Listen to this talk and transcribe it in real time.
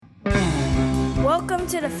Welcome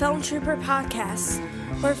to the Film Trooper Podcast,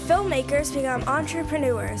 where filmmakers become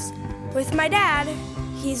entrepreneurs. With my dad,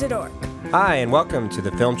 he's a dork. Hi, and welcome to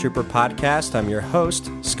the Film Trooper Podcast. I'm your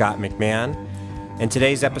host, Scott McMahon, and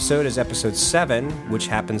today's episode is episode 7, which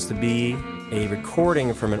happens to be a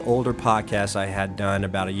recording from an older podcast I had done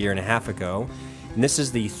about a year and a half ago. And this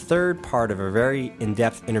is the third part of a very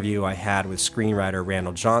in-depth interview I had with screenwriter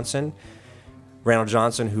Randall Jahnson. Randall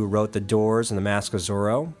Jahnson, who wrote The Doors and The Mask of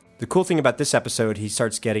Zorro. The cool thing about this episode, he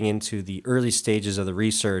starts getting into the early stages of the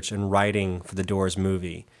research and writing for the Doors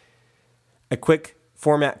movie. A quick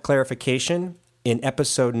format clarification. In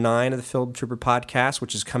episode 9 of the Film Trooper Podcast,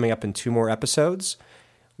 which is coming up in 2 more episodes,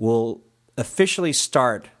 we'll officially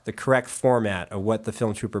start the correct format of what the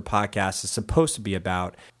Film Trooper Podcast is supposed to be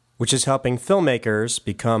about, which is helping filmmakers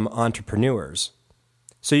become entrepreneurs.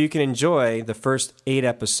 So you can enjoy the first 8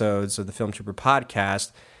 episodes of the Film Trooper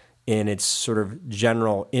Podcast in its sort of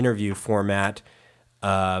general interview format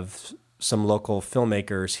of some local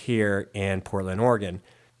filmmakers here in Portland, Oregon.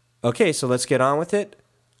 Okay, so let's get on with it.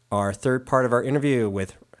 Our third part of our interview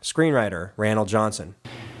with screenwriter Randall Jahnson.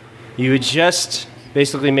 You had just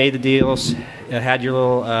basically made the deals, had your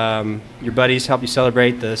little your buddies help you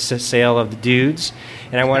celebrate the sale of the Dudes,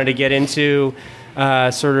 and I wanted to get into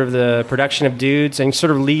sort of the production of Dudes and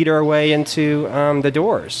sort of lead our way into the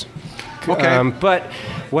Doors. Okay. But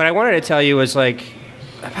what I wanted to tell you was, like,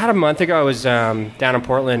 about a month ago, I was down in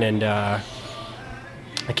Portland, and I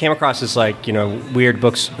came across this, like, weird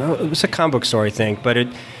books. It was a comic book store, I think, but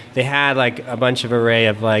they had, like, a bunch of array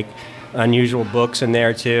of, like, unusual books in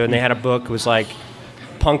there, too. And they had a book, it was, like,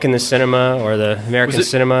 Punk in the Cinema, or the American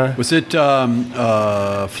Cinema. Was it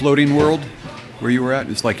Floating World, where you were at?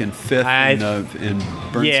 It's like in 5th in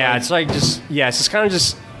Burnside? Yeah, it's like just, it's kind of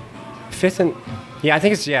just 5th and... Yeah, I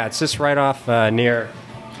think it's just right off near...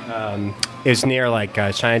 it's near, like,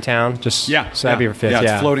 Chinatown. Just so that'd be for 5th. Yeah,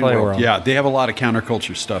 it's Floating World. World. Yeah, they have a lot of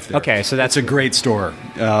counterculture stuff there. Okay, so that's a great store.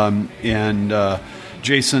 And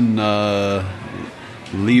Jason Leviathan.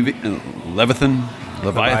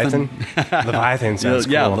 Leviathan sounds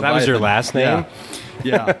cool. Yeah, that was your last name?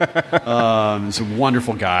 Yeah. He's a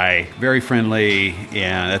wonderful guy, very friendly,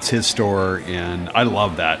 and that's his store, and I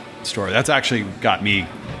love that store. That's actually got me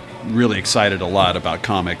really excited a lot about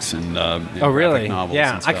comics and really? Novels.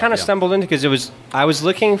 Yeah, and stuff. I kind of stumbled into because I was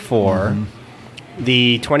looking for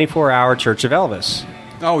the 24-hour Church of Elvis.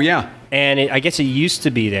 Oh yeah, and I guess it used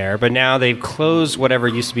to be there, but now they've closed whatever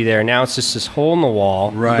used to be there. Now it's just this hole in the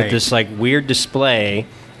wall with this, like, weird display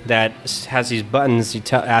that has these buttons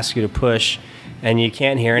ask you to push, and you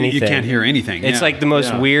can't hear anything. You can't hear anything. It's like the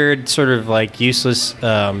most weird, sort of, like, useless.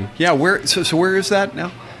 Where? So where is that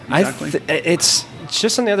now? Exactly. It's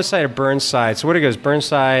just on the other side of Burnside. So where it goes?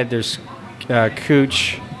 Burnside. There's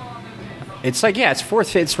Cooch. It's like it's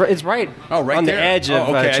 4th. It's right on there. The edge of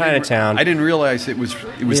Chinatown. I didn't realize it was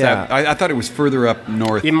that. I thought it was further up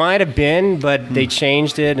north. It might have been, but they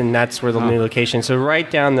changed it, and that's where the new location. So right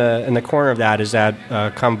down in the corner of that is that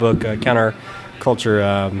comic book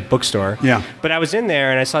counterculture bookstore. Yeah. But I was in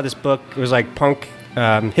there and I saw this book. It was like punk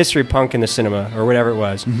history of punk in the cinema or whatever it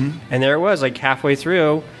was, and there it was, like, halfway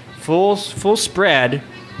through, full spread.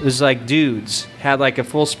 It was like Dudes had, like, a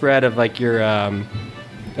full spread of, like, your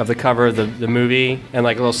of the cover of the movie and,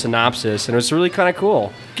 like, a little synopsis, and it was really kind of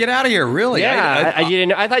cool. Get out of here, really? Yeah,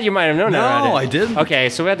 I thought you might have known that. No, I didn't. Okay,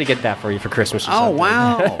 so we had to get that for you for Christmas or something.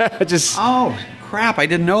 Wow. Oh, crap, I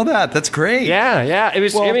didn't know that. That's great. Yeah. It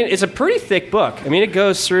was. Well, I mean, it's a pretty thick book. I mean, it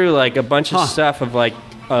goes through, like, a bunch of stuff of, like,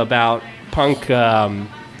 about punk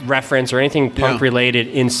reference or anything punk related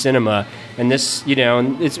in cinema. And this,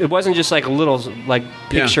 it wasn't just, like, a little, like,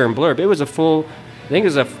 picture and blurb. It was a full... I think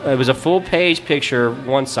it was a full page picture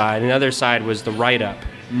one side, and the other side was the write-up.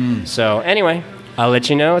 So anyway, I'll let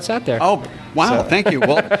you know it's out there. Oh, wow, thank you.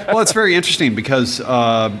 Well, it's very interesting because it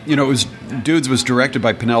was Dudes was directed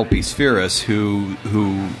by Penelope Spheris, who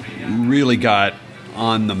really got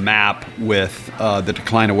on the map with The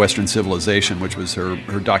Decline of Western Civilization, which was her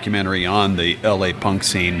documentary on the LA punk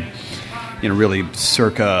scene, really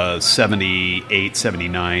circa 78,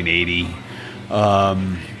 79, 80.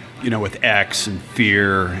 With X and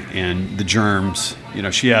Fear and The Germs.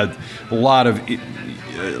 She had a lot of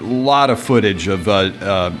footage of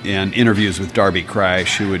and interviews with Darby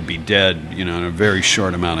Crash, who would be dead, in a very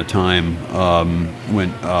short amount of time.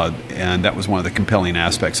 And that was one of the compelling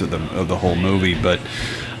aspects of the whole movie. But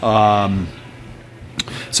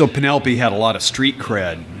so Penelope had a lot of street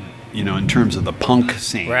cred, in terms of the punk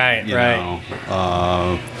scene. Right.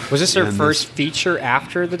 Was this her first feature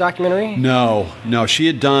after the documentary? No. She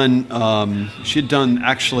had done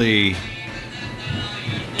actually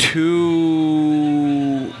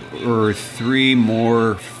 2 or were 3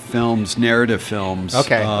 more films, narrative films,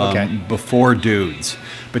 before Dudes.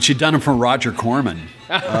 But she'd done them for Roger Corman.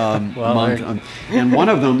 And one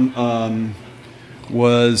of them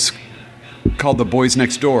was called The Boys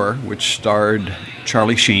Next Door, which starred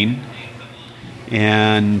Charlie Sheen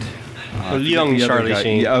and a young Charlie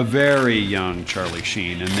Sheen. Yeah, a very young Charlie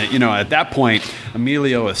Sheen. And at that point,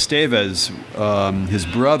 Emilio Estevez, his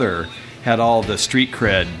brother, had all the street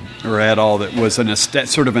cred, or had all that, was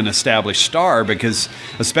sort of an established star, because,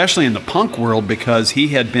 especially in the punk world, because he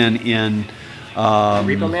had been in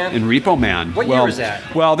Repo Man? In Repo Man. What year was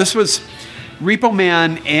that? Well, this was Repo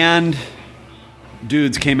Man and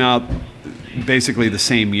Dudes came out basically the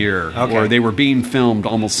same year, or they were being filmed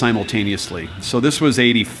almost simultaneously. So this was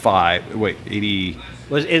 85. Wait, 80.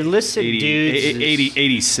 Was it listed 80, Dudes?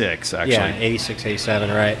 86, actually. Yeah, 86,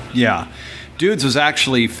 87, right. Yeah. Dudes was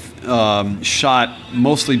actually shot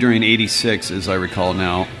mostly during 86, as I recall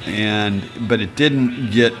now, but it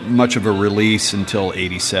didn't get much of a release until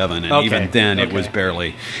 87, and even then it was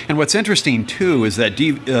barely. And what's interesting, too, is that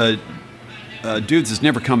Dudes has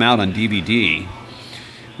never come out on DVD,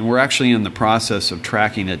 and we're actually in the process of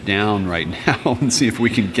tracking it down right now and see if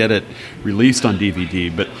we can get it released on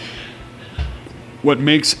DVD. But what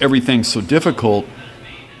makes everything so difficult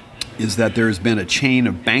is that there's been a chain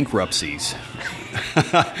of bankruptcies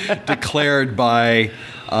declared by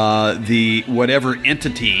the whatever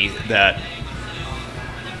entity that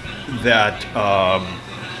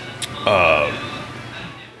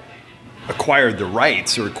acquired the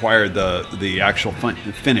rights, or acquired the actual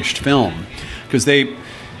finished film, because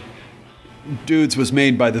Dudes was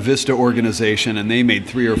made by the Vista organization, and they made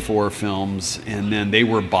 3 or 4 films, and then they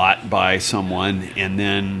were bought by someone, and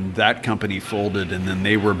then that company folded, and then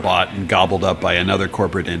they were bought and gobbled up by another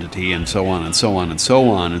corporate entity, and so on and so on and so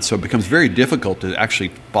on. And so it becomes very difficult to actually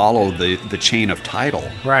follow the chain of title.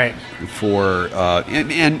 Right.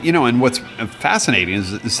 And what's fascinating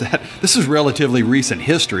is that this is relatively recent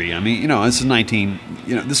history. I mean, this is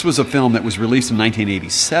this was a film that was released in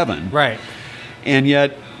 1987. Right. And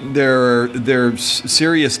yet there's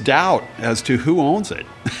serious doubt as to who owns it.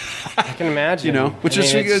 I can imagine. Go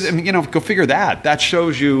figure that. That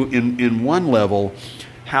shows you in one level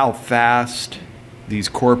how fast these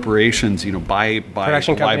corporations, buy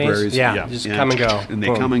production libraries. Companies, come and go. And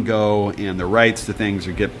they come and go, and the rights to things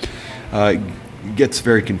gets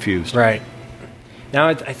very confused. Right. Now,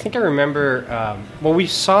 I think I remember, we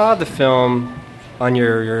saw the film on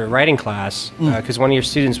your writing class, because one of your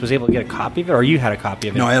students was able to get a copy of it, or you had a copy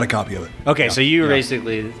of it? No, I had a copy of it. Okay, so you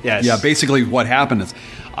basically, yes. Yeah, basically what happened is,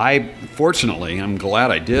 I'm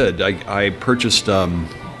glad I did, I purchased a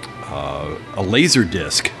laser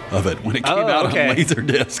disc of it when it came out on laser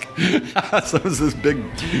disc. So it was this big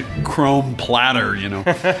chrome platter, and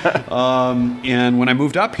when I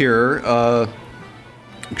moved up here,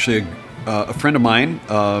 actually a friend of mine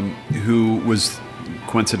who was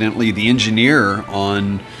coincidentally the engineer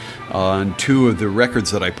on 2 of the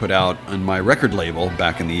records that I put out on my record label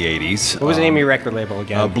back in the 80s. What was the name of your record label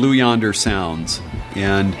again? Blue Yonder Sounds.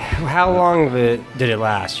 And how long did it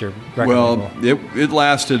last, your record label? It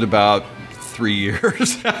lasted about 3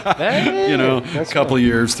 years. A couple of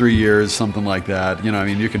years, 3 years, something like that.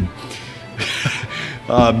 You can...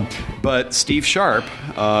 but Steve Sharp,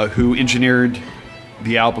 who engineered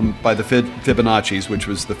the album by the Fibonacci's, which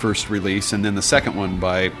was the first release, and then the second one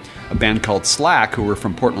by a band called Slack, who were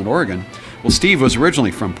from Portland, Oregon. Well, Steve was originally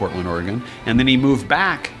from Portland, Oregon, and then he moved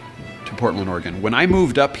back to Portland, Oregon. When I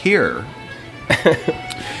moved up here,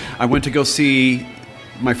 I went to go see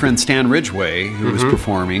my friend Stan Ridgway, who was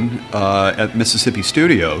performing at Mississippi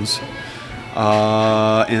Studios.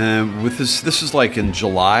 And with this is like in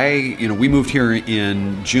July. We moved here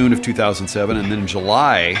in June of 2007, and then in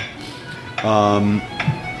July,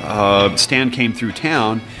 Stan came through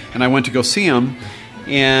town, and I went to go see him.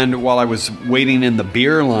 And while I was waiting in the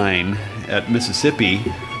beer line at Mississippi,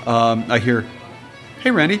 I hear, "Hey,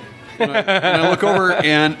 Randy," and I look over,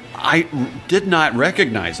 and I did not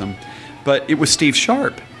recognize him, but it was Steve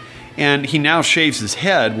Sharp. And he now shaves his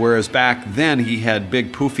head, whereas back then he had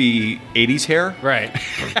big poofy 80s hair. Right.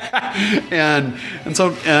 and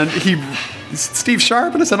he, Steve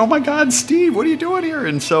Sharp, and I said, "Oh my God, Steve, what are you doing here?"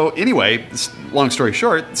 And so anyway, long story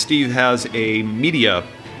short, Steve has a media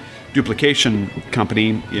duplication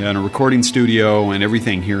company and a recording studio and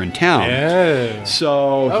everything here in town. Yeah.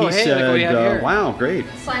 So he said, look what we have here. "Wow, great."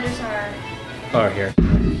 Sliders are... Oh, here.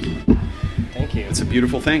 Thank you. It's a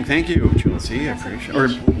beautiful thing. Thank you, Julesy. I appreciate it. Or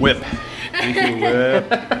Whip. Thank you, Whip.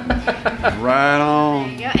 Right on.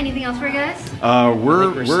 There you go. Anything else for you guys?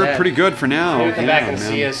 We're pretty good for now. Come back and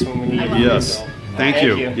see us when we need you. Yes. Thank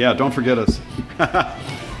you. Yeah, don't forget us.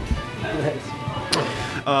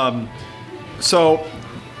 So,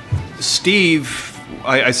 Steve,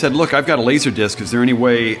 I said, look, I've got a laser disc. Is there any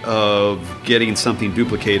way of getting something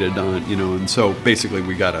duplicated on, And so basically,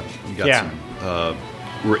 we got some.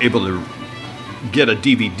 We're able to get a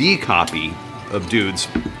DVD copy of Dudes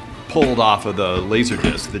pulled off of the laser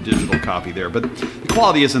disc, the digital copy there, but the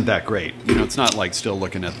quality isn't that great. It's not like still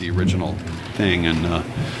looking at the original thing. And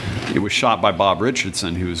it was shot by Bob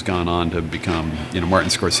Richardson, who's gone on to become, Martin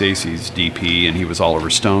Scorsese's DP, and he was Oliver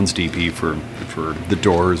Stone's DP for The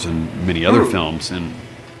Doors and many other films. And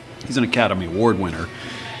he's an Academy Award winner.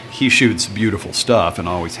 He shoots beautiful stuff and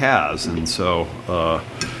always has. And so,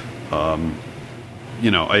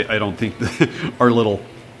 I don't think that our little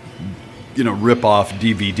rip-off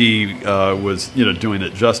DVD was, doing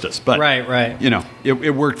it justice. But, right.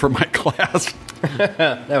 It worked for my class.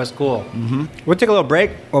 That was cool. Mm-hmm. We'll take a little break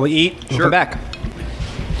while we eat. We'll come back.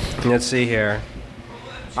 Let's see here.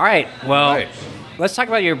 All right. Well, let's talk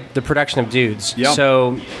about the production of Dudes. Yeah.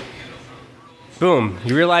 So, boom,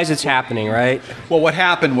 you realize it's happening, right? Well, what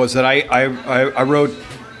happened was that I wrote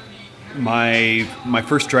my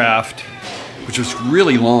first draft, which was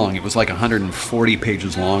really long. It was like 140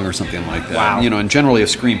 pages long or something like that. Wow. And generally a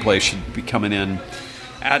screenplay should be coming in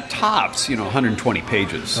at tops, 120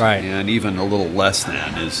 pages. Right. And even a little less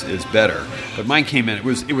than is better. But mine came in, it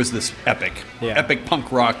was this epic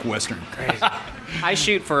punk rock western. Crazy. I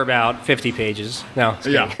shoot for about 50 pages. No.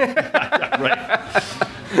 Yeah. Right.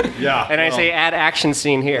 Yeah. And I say add action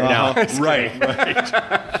scene here. No. Right.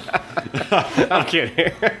 I'm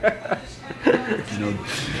kidding.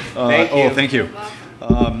 Thank you.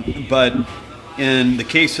 But in the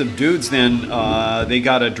case of Dudes, then they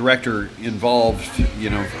got a director involved.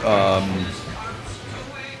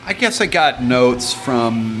 I guess I got notes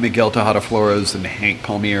from Miguel Tejada Flores and Hank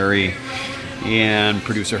Palmieri and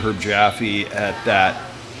producer Herb Jaffe at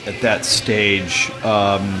that stage.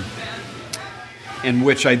 In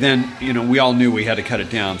which I then, we all knew we had to cut it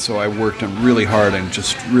down, so I worked on really hard and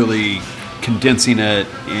just really condensing it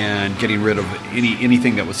and getting rid of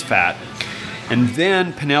anything that was fat. And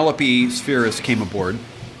then Penelope Spheris came aboard,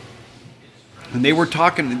 and they were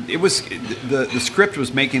talking. It was the script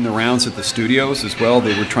was making the rounds at the studios as well.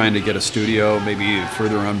 They were trying to get a studio maybe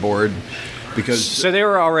further on board. So they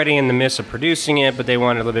were already in the midst of producing it, but they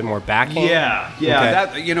wanted a little bit more backing? Yeah. Okay.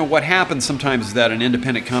 That, what happens sometimes is that an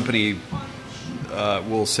independent company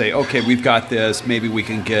will say, okay, we've got this, maybe we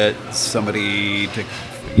can get somebody to,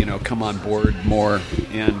 come on board more,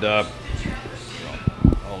 and I'll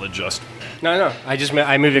adjust. No,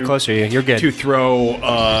 I moved it closer to you. You're good. To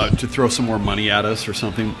throw some more money at us or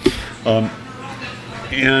something.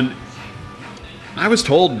 And I was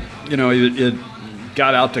told, it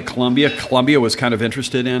got out to Columbia. Columbia was kind of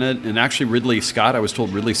interested in it, and actually I was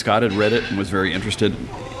told Ridley Scott had read it and was very interested,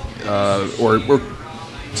 or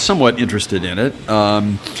somewhat interested in it.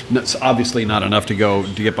 It's obviously not enough to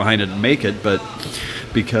get behind it and make it, but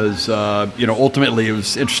because ultimately it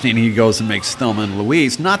was interesting. He goes and makes Thelma and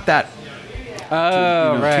Louise. Not that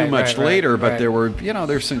too much later, but there were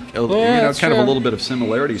there's some kind of a little bit of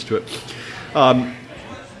similarities to it.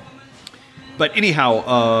 But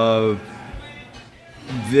anyhow,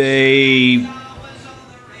 they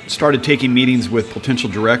started taking meetings with potential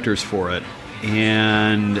directors for it,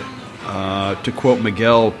 and to quote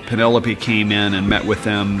Miguel, Penelope came in and met with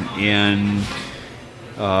them, and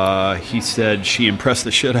he said she impressed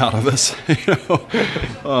the shit out of us.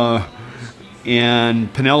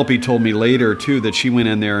 And Penelope told me later, too, that she went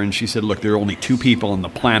in there and she said, look, there are only two people on the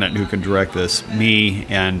planet who can direct this, me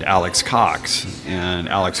and Alex Cox. And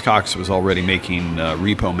Alex Cox was already making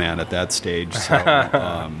Repo Man at that stage,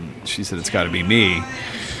 so she said, it's got to be me.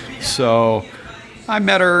 So I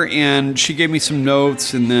met her, and she gave me some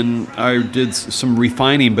notes, and then I did some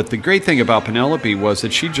refining. But the great thing about Penelope was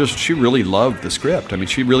that she really loved the script. I mean,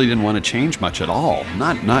 she really didn't want to change much at all.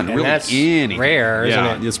 Not and really that's anything. Rare, isn't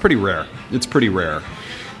it? It's pretty rare. It's pretty rare.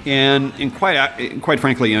 And quite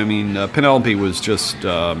frankly, I mean, Penelope was just, she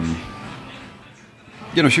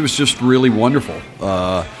was just really wonderful.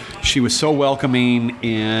 She was so welcoming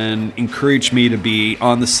and encouraged me to be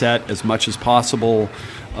on the set as much as possible.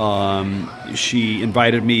 She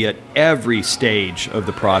invited me at every stage of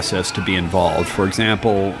the process to be involved. For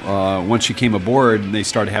example, once she came aboard and they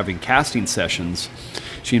started having casting sessions,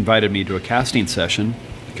 she invited me to a casting session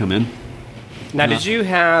to come in. Now, did you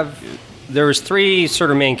have... There was three sort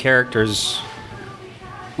of main characters.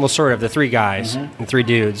 Well, sort of, the three guys, the three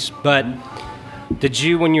dudes. But did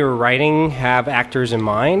you, when you were writing, have actors in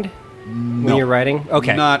mind when you're writing?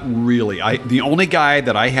 Okay. Not really. The only guy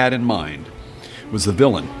that I had in mind was the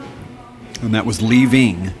villain, and that was Lee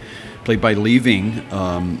Ving, played by Lee Ving.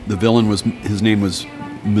 The villain his name was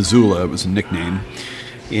Missoula. It was a nickname.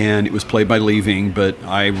 And it was played by Lee Ving, but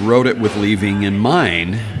I wrote it with Lee Ving in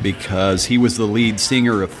mind because he was the lead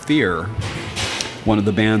singer of Fear, one of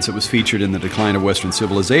the bands that was featured in The Decline of Western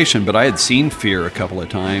Civilization. But I had seen Fear a couple of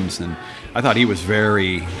times, and I thought he was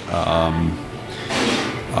very,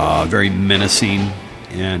 very menacing,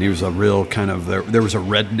 and he was a real kind of, there was a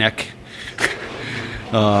redneck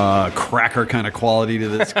cracker kind of quality to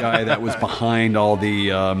this guy that was behind all the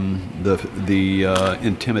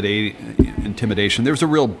intimidation. There was a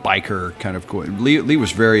real biker kind of. Lee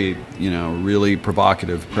was very, really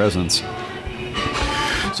provocative presence.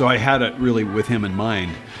 So I had it really with him in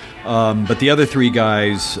mind. But the other three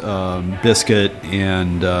guys, Biscuit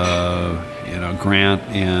and Grant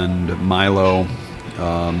and Milo,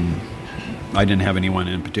 I didn't have anyone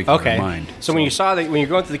in particular in mind. So when you're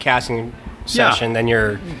going through the casting session, then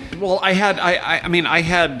you're... Well, I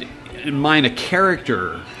had in mind a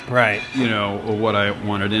character, right? What I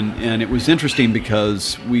wanted, and it was interesting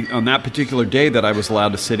because on that particular day that I was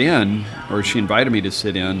allowed to sit in, or she invited me to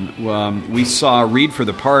sit in, we saw read for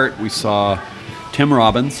the part. We saw Tim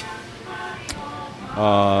Robbins,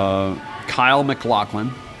 Kyle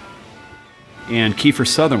MacLachlan, and Kiefer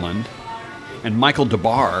Sutherland, and Michael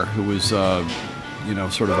DeBar, who was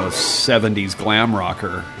sort of a 70s glam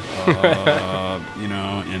rocker,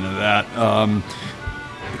 into that,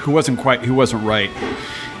 who wasn't right.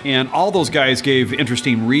 And all those guys gave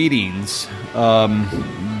interesting readings,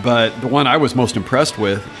 but the one I was most impressed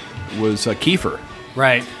with was Kiefer.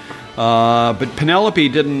 Right. But Penelope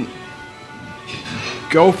didn't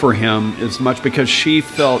go for him as much because she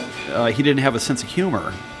felt he didn't have a sense of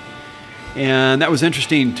humor. And that was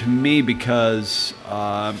interesting to me because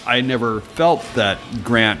I never felt that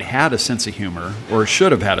Grant had a sense of humor or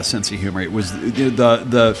should have had a sense of humor. It was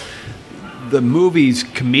the movie's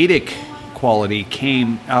comedic quality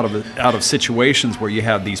came out of situations where you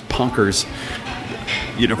have these punkers,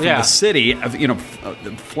 from the city,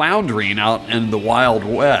 floundering out in the Wild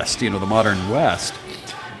West, the modern West,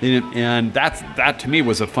 and that to me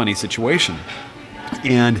was a funny situation.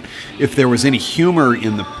 And if there was any humor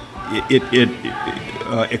in it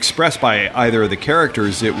expressed by either of the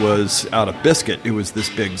characters, it was out of Biscuit. It was this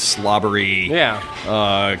big slobbery,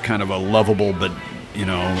 kind of a lovable, but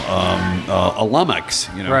a lummox,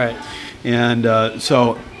 right? And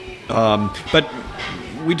but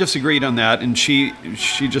we disagreed on that, and she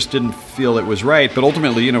just didn't feel it was right. But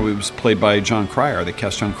ultimately, it was played by John Cryer. They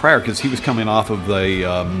cast John Cryer because he was coming off of the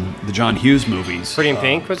John Hughes movies. Pretty in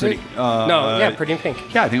Pink, was it? Pretty in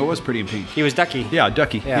Pink. Yeah, I think it was Pretty in Pink. He was Ducky. Yeah,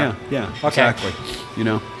 Ducky. Yeah, Okay. Exactly.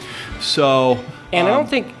 So. And I don't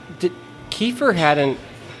think Kiefer hadn't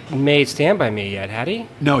made Stand By Me yet, had he?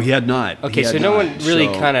 No, he had not. Okay, so no one really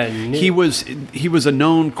kind of knew. He was a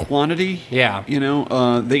known quantity. Yeah.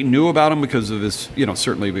 They knew about him because of his,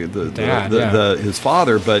 certainly his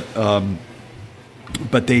father, but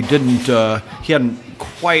they didn't. He hadn't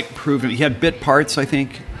quite proven. He had bit parts, I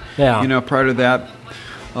think. Yeah. Prior to that,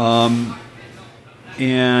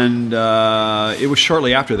 and it was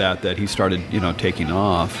shortly after that he started, taking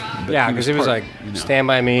off. But because it was like Stand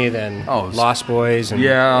By Me, then Lost Boys, and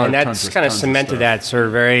that's kind of cemented that sort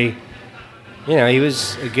of very, he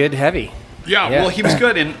was a good heavy. Yeah, well, he was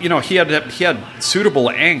good, and he had suitable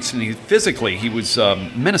angst, and physically he was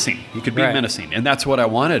menacing. He could be menacing, and that's what I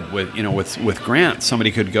wanted with Grant.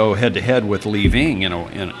 Somebody could go head to head with Lee Ving, in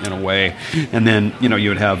a way, and then you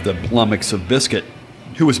would have the lummox of Biscuit,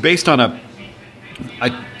 who was based on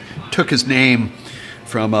I took his name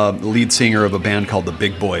from the lead singer of a band called the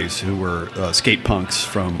Big Boys, who were skate punks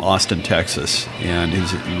from Austin, Texas,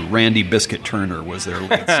 and Randy Biscuit Turner was their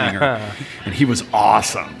lead singer, and he was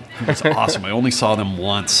awesome. I only saw them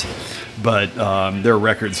once, but their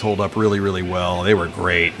records hold up really, really well. They were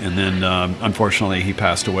great, and then unfortunately he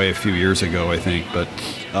passed away a few years ago, I think. But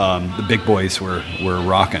the Big Boys were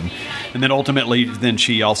rocking, and then ultimately,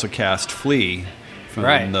 she also cast Flea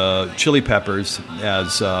from the Chili Peppers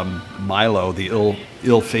as Milo, the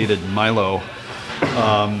ill-fated Milo,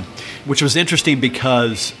 which was interesting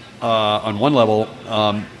because on one level,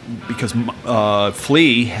 because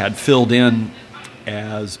Flea had filled in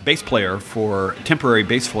as temporary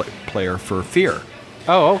bass player for Fear.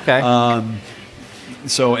 Oh, okay.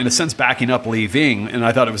 So in a sense, backing up Lee Ving, and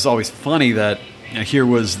I thought it was always funny that here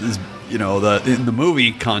was this. In the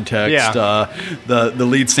movie context, the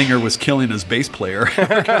lead singer was killing his bass player.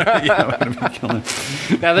 Now,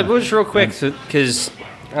 that was real quick, because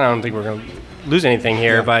I don't think we're going to lose anything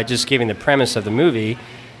here by just giving the premise of the movie,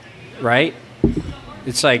 right?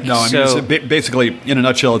 It's like... No, basically, in a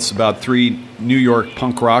nutshell, it's about three New York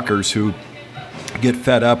punk rockers who get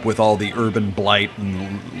fed up with all the urban blight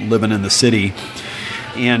and living in the city,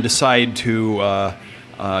 and decide to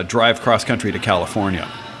drive cross country to California.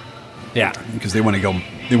 Yeah, because they want to go.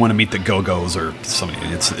 They want to meet the Go-Go's or something.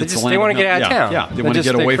 They want to get out of town. Yeah, they want to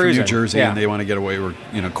get away from New Jersey, yeah. and they want to get away, or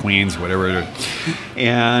Queens, whatever.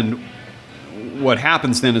 And what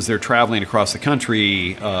happens then is they're traveling across the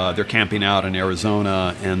country. They're camping out in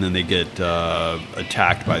Arizona, and then they get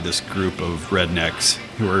attacked by this group of rednecks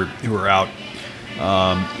who are out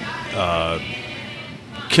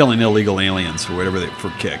killing illegal aliens or whatever for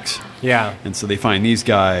kicks. Yeah. And so they find these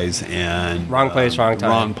guys and... Wrong place, wrong time.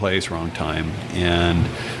 Wrong place, wrong time. And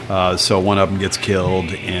so one of them gets killed,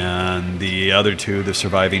 and the other two, the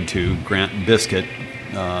surviving two, Grant and Biscuit,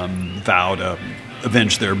 vow to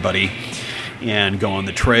avenge their buddy and go on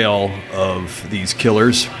the trail of these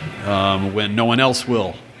killers when no one else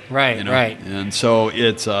will. Right, right. And so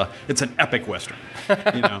it's an epic Western.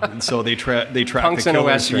 And so they track Punks the in a killers.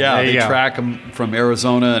 Western. Yeah, they track them from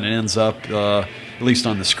Arizona, and it ends up, at least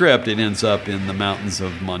on the script, it ends up in the mountains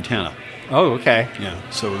of Montana. Oh, okay. Yeah,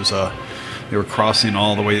 so it was they were crossing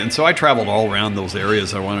all the way, and so I traveled all around those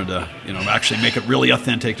areas. I wanted to, actually make it really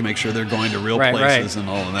authentic to make sure they're going to real places and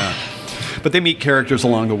all of that. But they meet characters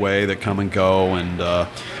along the way that come and go, and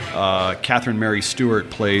Catherine Mary Stewart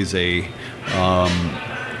plays a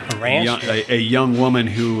young woman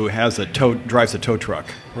who has drives a tow truck.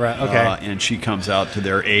 Right. Okay. And she comes out to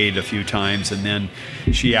their aid a few times, and then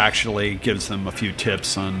she actually gives them a few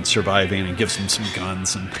tips on surviving and gives them some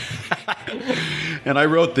guns. And and I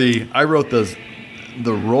wrote the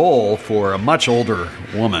role for a much older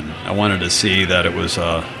woman. I wanted to see that it was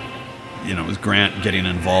it was Grant getting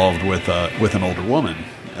involved with an older woman.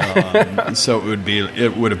 So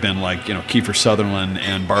it would have been like Kiefer Sutherland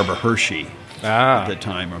and Barbara Hershey. At the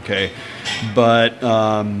time, okay, but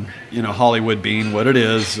Hollywood being what it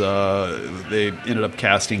is, they ended up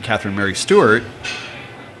casting Catherine Mary Stewart,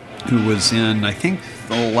 who was in, I think,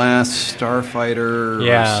 The Last Starfighter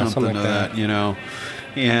or something like that,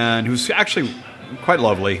 and who's actually quite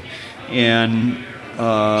lovely, and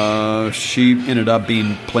she ended up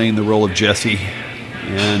playing the role of Jessie,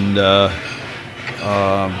 and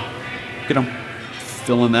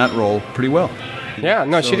filling that role pretty well. Yeah,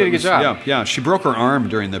 no, she did a good job. Yeah. She broke her arm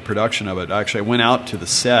during the production of it. Actually, I went out to the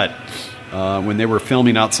set when they were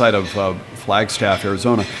filming outside of Flagstaff,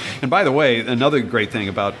 Arizona. And by the way, another great thing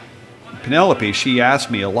about Penelope, she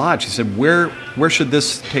asked me a lot. She said, where should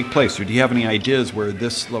this take place? Or do you have any ideas where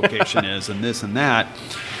this location is and this and that?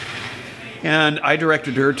 And I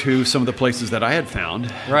directed her to some of the places that I had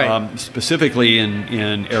found, right. Specifically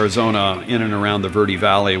in Arizona, in and around the Verde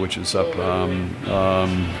Valley, which is up...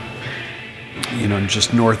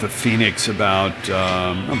 just north of Phoenix, about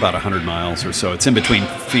 100 miles or so. It's in between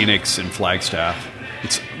Phoenix and Flagstaff.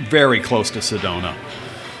 It's very close to Sedona.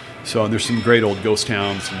 So there's some great old ghost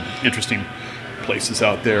towns and interesting places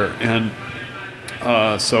out there. And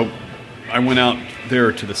so I went out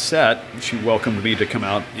there to the set. She welcomed me to come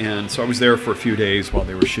out. And so I was there for a few days while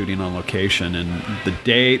they were shooting on location. And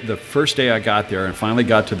the first day I got there and finally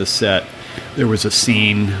got to the set, there was a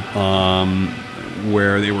scene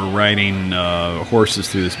where they were riding horses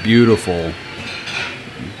through this beautiful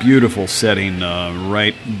setting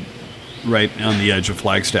right on the edge of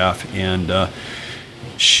Flagstaff, and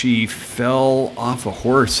she fell off a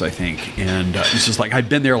horse, I think, and it was just like I'd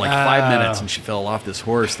been there like 5 minutes, and she fell off this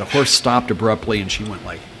horse. The horse stopped abruptly, and she went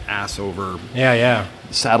like ass over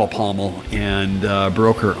saddle pommel and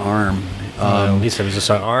broke her arm. At least it was just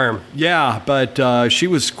an arm. Yeah, but she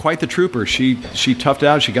was quite the trooper. She toughed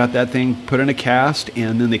out. She got that thing put in a cast,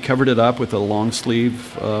 and then they covered it up with a long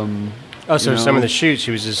sleeve. Some of the shoots, she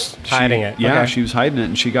was just hiding it. Yeah, okay. She was hiding it,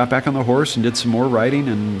 and she got back on the horse and did some more riding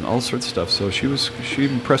and all sorts of stuff. So she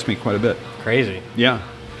impressed me quite a bit. Crazy. Yeah,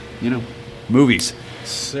 movies.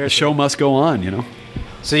 Seriously. The show must go on.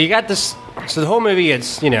 So you got this. So the whole movie,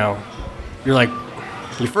 it's you're like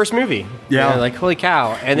your first movie. Yeah. Like holy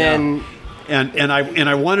cow, and then. And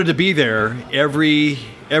I wanted to be there every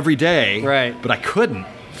day, right? But I couldn't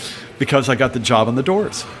because I got the job on the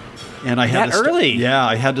Doors, and I had that early. Yeah,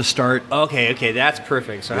 I had to start. Okay, that's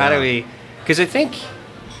perfect. So how do we? Because I think,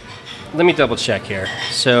 let me double check here.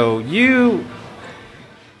 So you're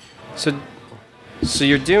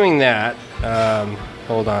doing that.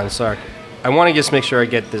 Hold on, sorry. I want to just make sure I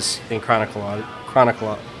get this in chronicle.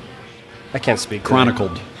 I can't speak.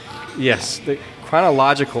 Chronicled. Yes. The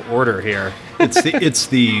chronological order here. It's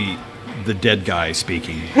the dead guy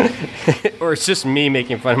speaking. Or it's just me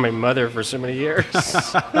making fun of my mother for so many years.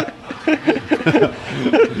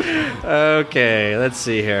 Okay, let's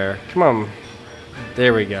see here. Come on.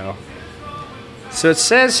 There we go. So it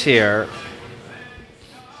says here,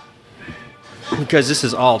 because this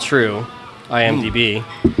is all true, IMDb.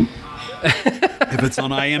 If it's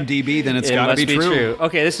on IMDb, then it's got to be true.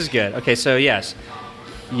 Okay, this is good. Okay, so yes,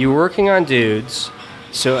 you're working on Dudes.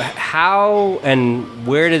 So how and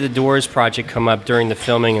where did the Doors project come up during the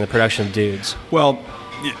filming and the production of Dudes? Well,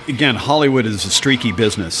 again, Hollywood is a streaky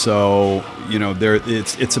business, so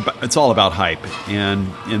it's all about hype. And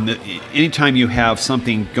anytime you have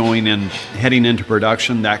something heading into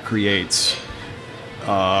production, that creates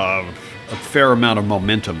a fair amount of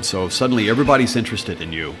momentum. So suddenly everybody's interested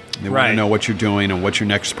in you. They want to know what you're doing and what your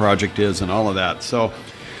next project is and all of that. So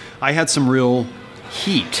I had some real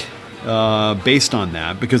heat based on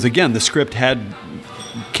that, because again, the script had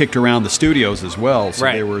kicked around the studios as well, so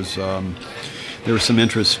there was some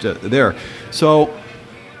interest there. So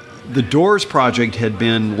the Doors project had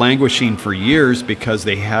been languishing for years because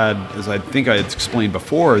they had, as I think I had explained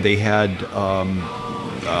before, they had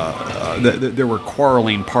there were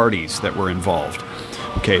quarreling parties that were involved.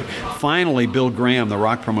 Okay, finally, Bill Graham, the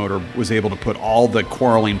rock promoter, was able to put all the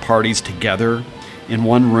quarreling parties together in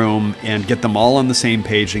one room and get them all on the same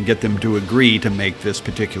page and get them to agree to make this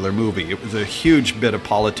particular movie. It was a huge bit of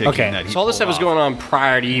politicking that he so all this stuff was going on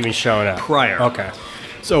prior to even showing up? Prior. Okay.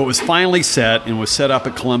 So it was finally set and was set up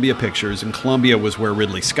at Columbia Pictures, and Columbia was where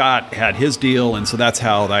Ridley Scott had his deal, and so that's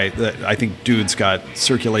how I think Dudes got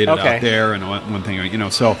circulated out there, and one thing,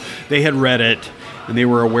 so they had read it and they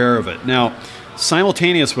were aware of it. Now,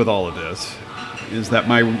 simultaneous with all of this is that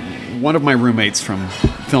one of my roommates from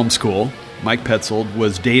film school, Mike Petzold,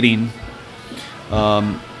 was dating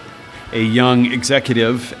a young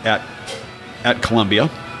executive at Columbia,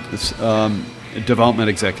 this development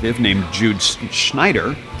executive named Jude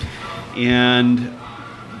Schneider, and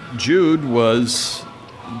Jude was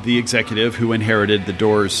the executive who inherited the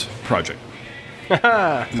Doors project.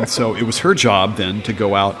 And so it was her job then to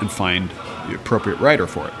go out and find the appropriate writer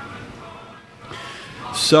for it.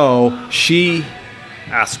 So she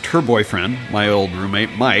asked her boyfriend, my old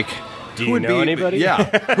roommate, Mike, do you know anybody? Yeah,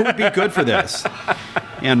 who would be good for this?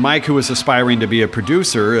 And Mike, who was aspiring to be a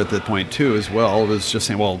producer at that point too, as well, was just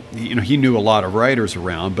saying, well, he knew a lot of writers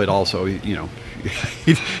around, but also,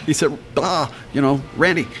 he said,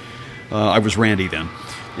 Randy. I was Randy then,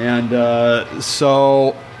 and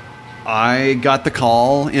so I got the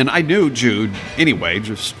call, and I knew Jude anyway,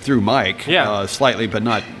 just through Mike, slightly, but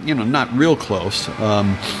not real close.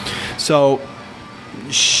 So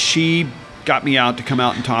she got me out to come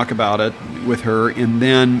out and talk about it with her, and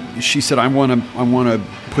then she said, I want to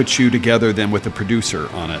put you together then with a producer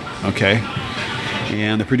on it, okay?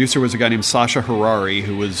 And the producer was a guy named Sasha Harari,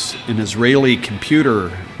 who was an Israeli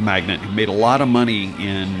computer magnate who made a lot of money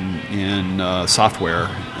in software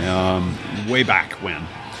way back when.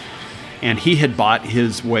 And he had bought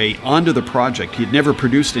his way onto the project. He had never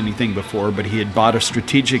produced anything before, but he had bought a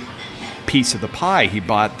strategic piece of the pie. He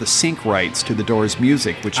bought the sync rights to the Doors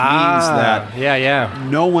music, which means that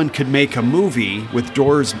no one could make a movie with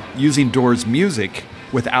Doors using Doors music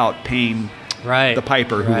without paying the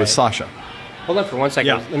piper, who was Sasha. Hold on for 1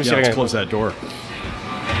 second. Let me see if I can close that door.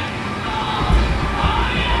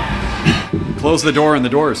 Close the door on the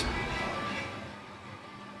Doors.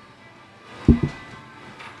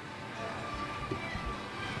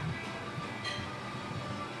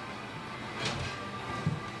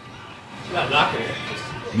 Not knocking it.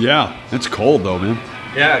 Yeah, it's cold though, man.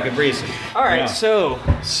 Yeah, good breeze. All right, so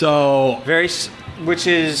which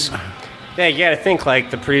is, you got to think like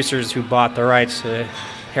the producers who bought the rights to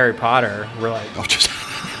Harry Potter were like, did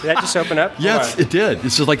that just open up? Yes, it did.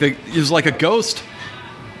 It's just it was like a ghost.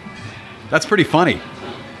 That's pretty funny.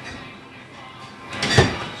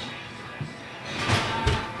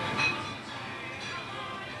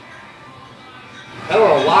 I don't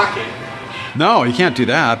want to lock it. No, you can't do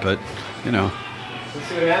that, but let's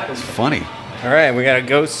see what happens. It's funny. All right, we got a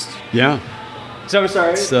ghost. Yeah. So I'm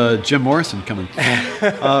sorry. It's Jim Morrison coming.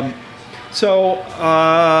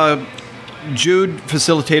 Jude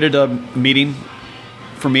facilitated a meeting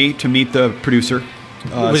for me to meet the producer.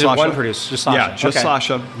 Was Sasha. it one producer? Just Sasha? Yeah, just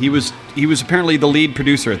Sasha. He was apparently the lead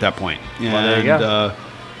producer at that point. And, well, there you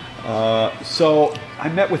go. So I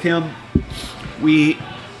met with him. We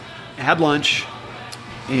had lunch,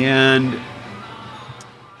 and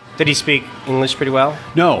did he speak English pretty well?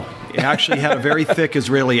 No, he actually had a very thick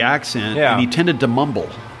Israeli accent, and he tended to mumble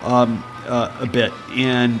a bit.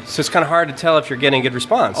 And so it's kind of hard to tell if you're getting a good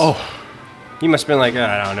response. Oh, you must have been like,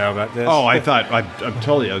 I don't know about this. Oh, I thought I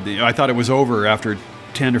told you, I thought it was over after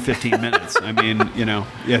 10 or 15 minutes. I mean,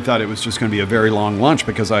 I thought it was just going to be a very long lunch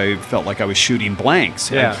because I felt like I was shooting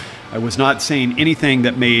blanks. Yeah. I was not saying anything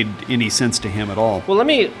that made any sense to him at all. Well, let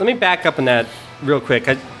me back up on that real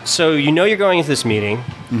quick. So you're going into this meeting.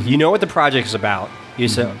 Mm-hmm. You know what the project is about. You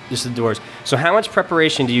said just the doors. So how much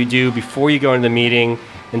preparation do you do before you go into the meeting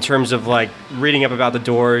in terms of like reading up about the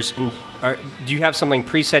doors? And do you have something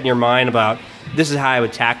preset in your mind about this is how I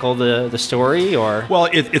would tackle the story? Or well,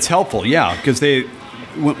 it's helpful, yeah, because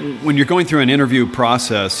when you're going through an interview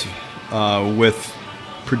process with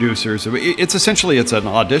producers, it's an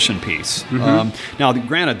audition piece. Mm-hmm. Now,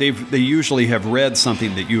 granted, they usually have read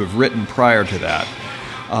something that you have written prior to that.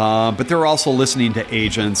 But they're also listening to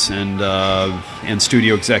agents and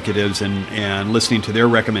studio executives and listening to their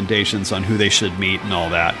recommendations on who they should meet and all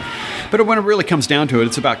that. But when it really comes down to it,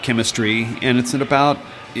 it's about chemistry and it's about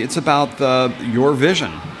your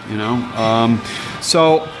vision,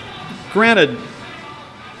 So, granted,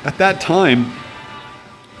 at that time,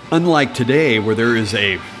 unlike today, where there is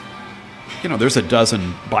there's a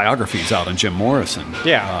dozen biographies out on Jim Morrison.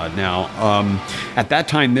 Yeah. Now, at that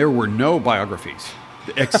time, there were no biographies.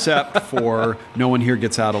 Except for No One Here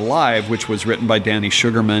Gets Out Alive, which was written by Danny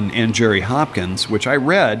Sugarman and Jerry Hopkins, which I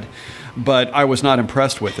read, but I was not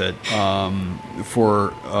impressed with it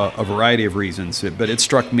for a variety of reasons. But it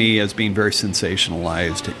struck me as being very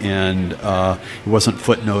sensationalized, and it wasn't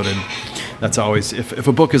footnoted. That's always, if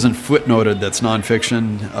a book isn't footnoted that's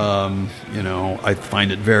nonfiction, I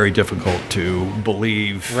find it very difficult to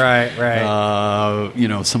believe. Right.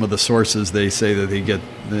 Some of the sources they say that they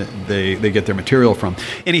get their material from.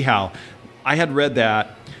 Anyhow, I had read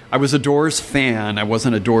that. I was a Doors fan. I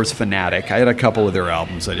wasn't a Doors fanatic. I had a couple of their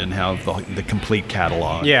albums. I didn't have the complete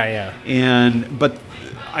catalog. Yeah. But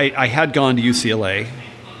I had gone to UCLA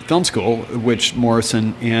Film School, which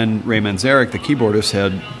Morrison and Ray Manzarek, the keyboardist,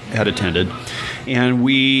 had attended, and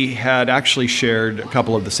we had actually shared a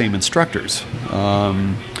couple of the same instructors.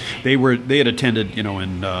 They had attended,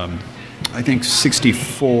 in I think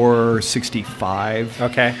 64, 65.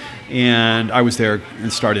 Okay. And I was there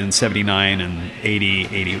and started in 79 and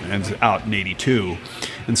 80, and I was out in 82.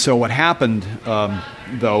 And so what happened,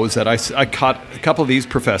 though, is that I caught a couple of these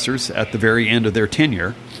professors at the very end of their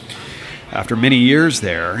tenure after many years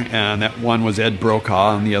there, and that one was Ed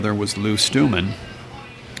Brokaw and the other was Lou Stuman.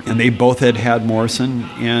 And they both had Morrison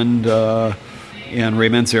and Ray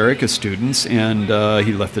Manzarek as students, and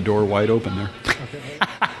he left the door wide open there.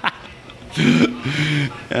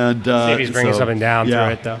 And see if he's bringing something down through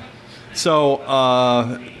it, though. So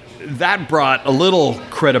that brought a little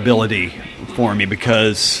credibility for me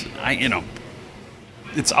because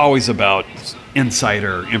it's always about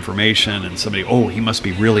insider information and somebody. Oh, he must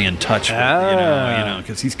be really in touch with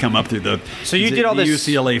because he's come up through the. So you did all this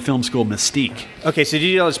UCLA Film School mystique. Okay, so did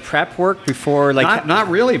you do all this prep work before, like? Not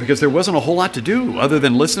really, because there wasn't a whole lot to do other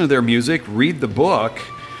than listen to their music, read the book.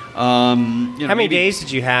 How many days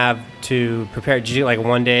did you have to prepare? Did you do like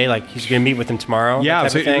one day, like he's going to meet with him tomorrow? Yeah,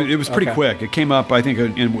 it was pretty quick. It came up, I think,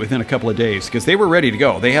 within a couple of days because they were ready to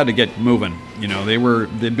go. They had to get moving.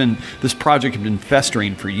 This project had been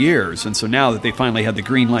festering for years, and so now that they finally had the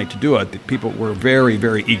green light to do it, the people were very,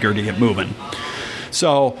 very eager to get moving.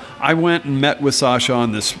 So I went and met with Sasha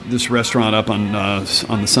on this restaurant up on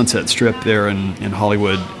the Sunset Strip there in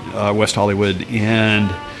Hollywood, West Hollywood,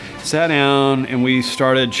 and sat down and we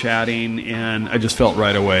started chatting, and I just felt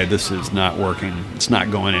right away this is not working. It's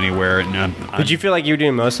not going anywhere. And did you feel like you were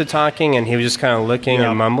doing most of the talking and he was just kind of looking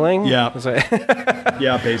and mumbling? Yeah.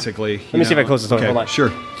 Yeah, basically. Let me see if I close this door. Okay, hold on. Sure.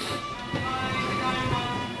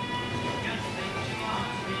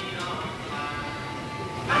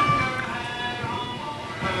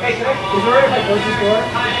 Hey, is it all right if I close this door?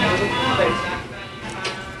 Thanks.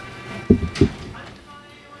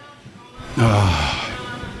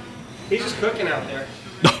 He's just cooking out there.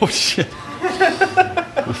 Oh, shit.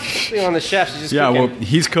 On the chef, he's just cooking. Well,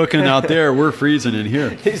 he's cooking out there. We're freezing in here.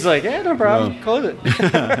 He's like, yeah, no problem. No. Close it.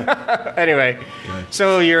 Anyway, okay.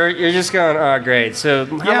 So you're just going, oh, great. So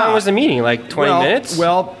how long was the meeting? Like 20 minutes?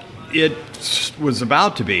 Well, it was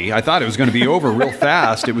about to be. I thought it was going to be over real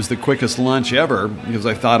fast. It was the quickest lunch ever because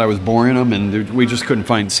I thought I was boring them, and we just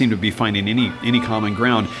couldn't seem to be finding any common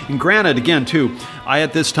ground. And granted, again, too, I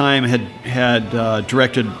at this time had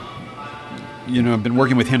directed. I've been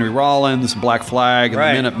working with Henry Rollins, Black Flag, and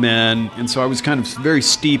the Minutemen, and so I was kind of very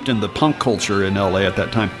steeped in the punk culture in L.A. at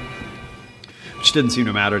that time, which didn't seem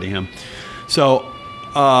to matter to him. So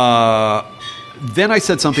then I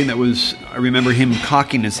said something I remember him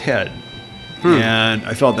cocking his head, and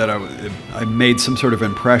I felt that I made some sort of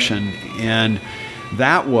impression, and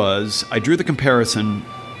that was, I drew the comparison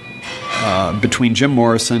between Jim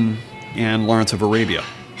Morrison and Lawrence of Arabia.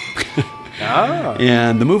 Ah.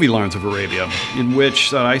 And the movie Lawrence of Arabia, in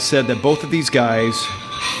which I said that both of these guys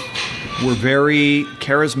were very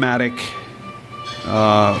charismatic,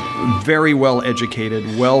 very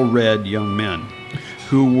well-educated, well-read young men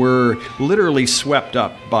who were literally swept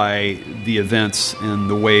up by the events and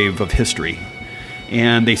the wave of history.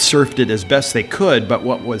 And they surfed it as best they could, but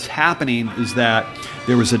what was happening is that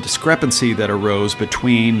there was a discrepancy that arose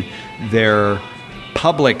between their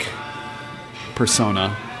public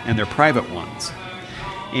persona and their private ones.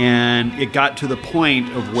 And it got to the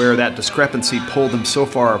point of where that discrepancy pulled them so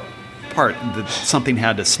far apart that something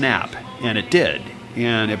had to snap, and it did,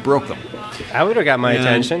 and it broke them. That would have got my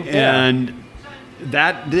attention. And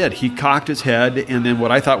that did. He cocked his head, and then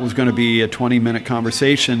what I thought was going to be a 20-minute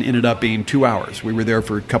conversation ended up being 2 hours. We were there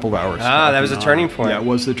for a couple of hours. Ah, that was a turning point. Yeah, it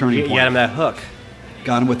was the turning point. You got him that hook.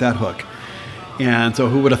 Got him with that hook. And so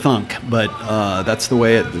who would have thunk? But that's the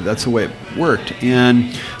way it worked.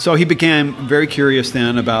 And so he became very curious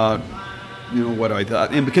then about what I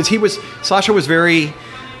thought, and because Sasha was very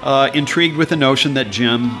intrigued with the notion that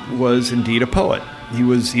Jim was indeed a poet. He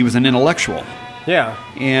was an intellectual. Yeah.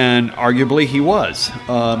 And arguably he was.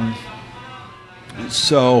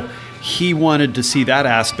 So he wanted to see that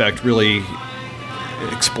aspect really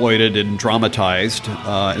exploited and dramatized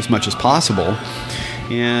as much as possible.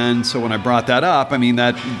 And so when I brought that up, I mean,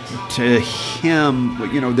 that to him,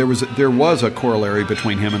 there was a corollary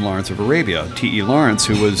between him and Lawrence of Arabia. T.E. Lawrence,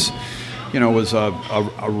 who was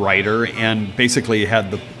a writer and basically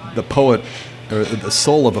had the poet, or the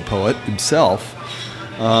soul of a poet himself.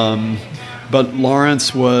 But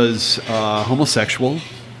Lawrence was homosexual,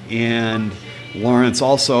 and Lawrence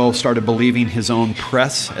also started believing his own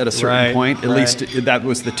press at a certain point. At least that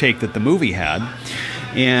was the take that the movie had.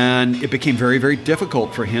 And it became very, very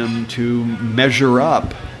difficult for him to measure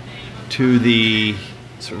up to the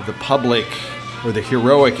sort of the public or the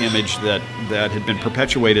heroic image that had been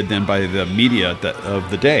perpetuated then by the media of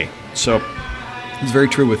the day. So it's very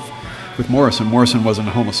true with Morrison. Morrison wasn't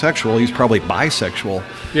a homosexual. He was probably bisexual.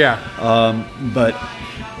 Yeah. But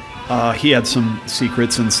he had some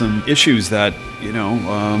secrets and some issues that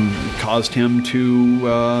caused him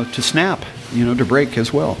to snap, to break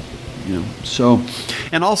as well. So,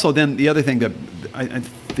 and also then the other thing that I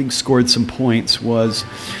think scored some points was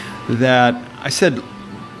that I said,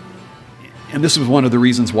 and this was one of the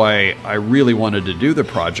reasons why I really wanted to do the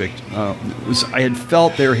project, was I had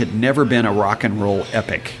felt there had never been a rock and roll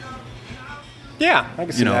epic. Yeah, I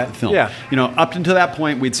can see that. Film. Yeah. Up until that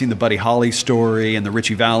point, we'd seen the Buddy Holly story and the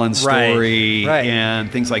Richie Valens story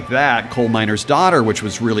and things like that. Coal Miner's Daughter, which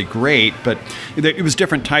was really great, but it was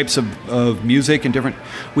different types of music and different.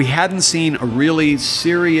 We hadn't seen a really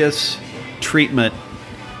serious treatment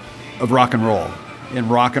of rock and roll,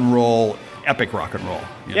 epic rock and roll.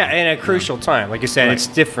 Yeah, in a crucial time, like you said, it's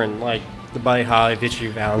different. Like the Buddy Holly, Richie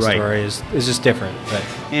Valens story is just different.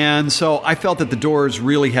 Right. And so I felt that the Doors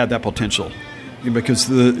really had that potential. Because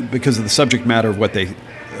of the subject matter of what they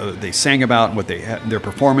sang about, and what their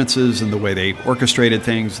performances, and the way they orchestrated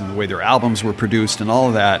things, and the way their albums were produced, and all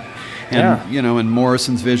of that, and and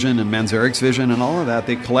Morrison's vision and Manzarek's vision, and all of that,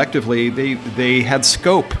 they collectively they had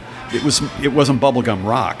scope. It wasn't bubblegum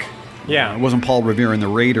rock. Yeah, it wasn't Paul Revere and the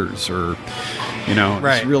Raiders, or it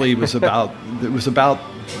was about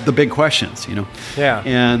the big questions. Yeah,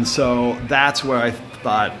 and so that's where I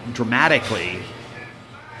thought dramatically.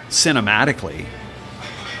 Cinematically,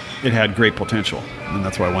 it had great potential, and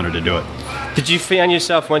that's why I wanted to do it. Did you find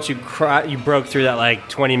yourself once you broke through that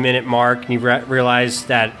 20-minute mark, and you realized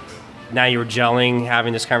that now you were gelling,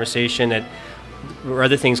 having this conversation, that were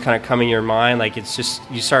other things kind of coming in your mind? Like it's just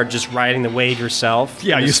you start just riding the wave yourself.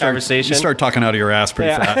 Yeah, conversation. You start talking out of your ass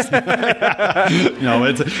pretty fast.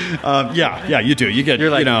 It's you do. You're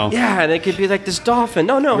like, and it could be like this dolphin.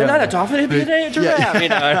 No, not a dolphin. It'd be a giraffe.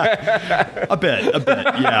 A bit.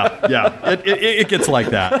 Yeah. It gets like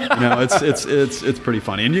that. It's pretty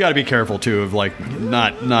funny, and you got to be careful too of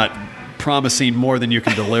not promising more than you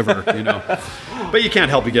can deliver. But you can't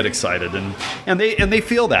help but get excited, and they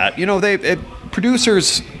feel that.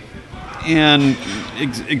 Producers and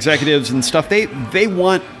executives and stuff, they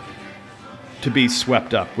want to be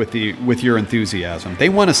swept up with your enthusiasm. They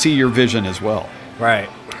want to see your vision as well, right?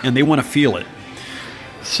 And they want to feel it.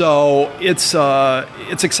 So it's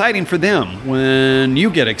exciting for them when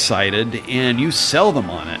you get excited and you sell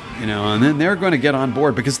them on it, and then they're going to get on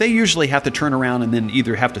board, because they usually have to turn around and then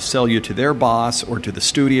either have to sell you to their boss or to the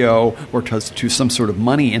studio or to some sort of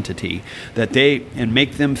money entity and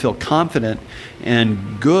make them feel confident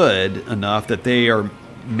and good enough that they are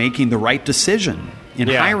making the right decision in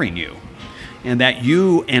hiring you, and that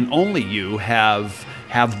you and only you have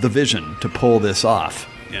have the vision to pull this off,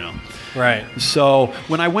 Right. So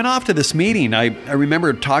when I went off to this meeting, I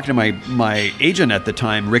remember talking to my agent at the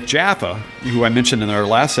time, Rick Jaffa, who I mentioned in our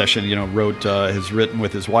last session, has written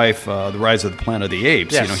with his wife, The Rise of the Planet of the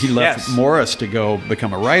Apes. Yes. He left Morris to go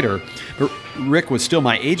become a writer. But Rick was still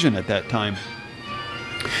my agent at that time.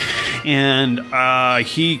 And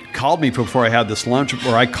he called me before I had this lunch,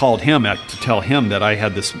 or I called him to tell him that I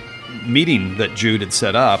had this meeting that Jude had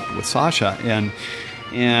set up with Sasha.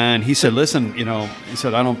 And he said, listen, he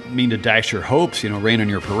said, I don't mean to dash your hopes, rain on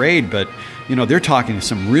your parade, but, they're talking to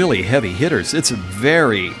some really heavy hitters. It's a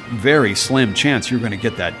very, very slim chance you're going to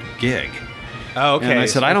get that gig. Oh, okay. And I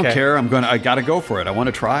said, I don't care. I got to go for it. I want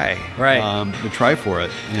to try. Right. To try for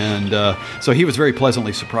it. And so he was very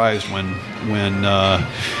pleasantly surprised when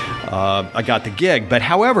I got the gig. But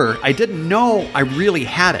however, I didn't know I really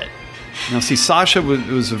had it. Now, see, Sasha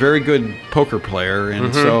was a very good poker player,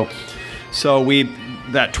 and so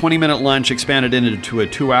that 20-minute lunch expanded into a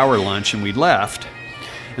 2-hour lunch, and we left.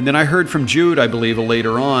 And then I heard from Jude, I believe,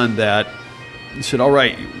 later on that he said, all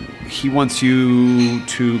right, he wants you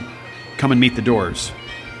to come and meet the Doors.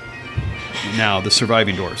 Now, the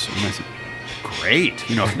surviving Doors. And I said, great.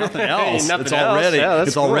 If nothing else,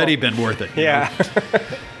 it's already been worth it. Yeah.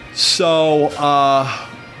 So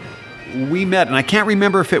we met, and I can't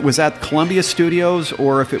remember if it was at Columbia Studios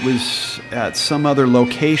or if it was at some other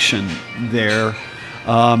location there.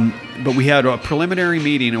 But we had a preliminary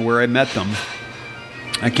meeting where I met them.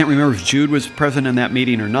 I can't remember if Jude was present in that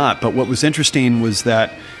meeting or not, but what was interesting was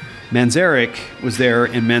that Manzarek was there,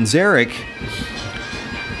 and Manzarek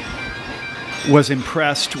was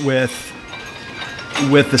impressed with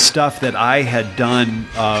the stuff that I had done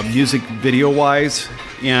music video-wise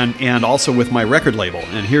and also with my record label.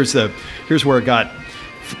 And here's where it got...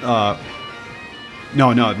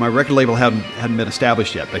 No, my record label hadn't been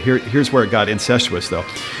established yet, but here's where it got incestuous, though,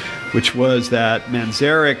 which was that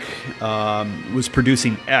Manzarek was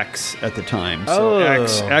producing X at the time. So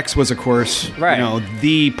X was, of course,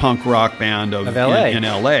 the punk rock band of LA. In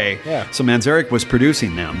LA. Yeah. So Manzarek was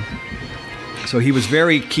producing them. So he was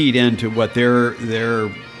very keyed into what their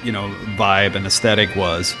vibe and aesthetic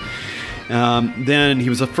was. Then he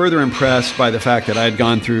was further impressed by the fact that I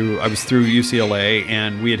was through UCLA,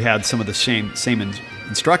 and we had some of the same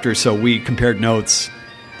instructors, so we compared notes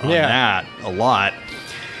on that a lot.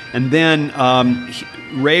 And then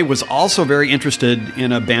Ray was also very interested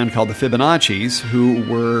in a band called the Fibonacci's, who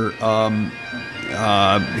were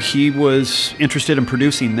he was interested in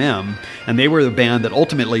producing them, and they were the band that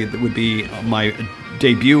ultimately would be my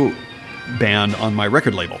debut band on my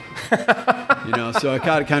record label. So I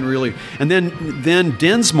got kind of really... And then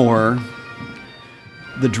Dinsmore,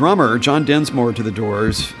 the drummer, John Dinsmore to the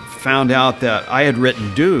Doors, found out that I had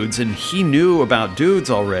written Dudes, and he knew about Dudes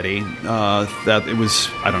already, that it was,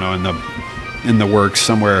 I don't know, in the works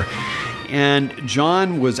somewhere. And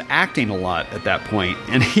John was acting a lot at that point,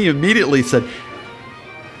 and he immediately said,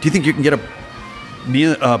 do you think you can get a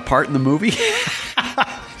part in the movie?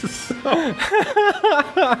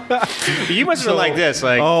 You must have been like this,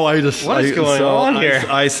 like, what is going on here?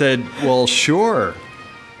 I said, well, sure.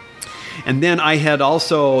 And then I had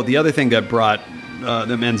also, the other thing that brought, that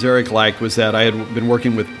Manzarek liked was that I had been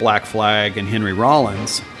working with Black Flag and Henry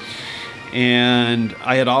Rollins. And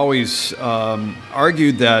I had always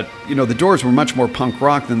argued that, the Doors were much more punk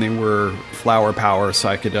rock than they were flower power,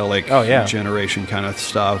 psychedelic generation kind of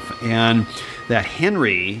stuff. And that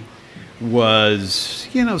Henry was,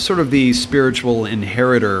 sort of the spiritual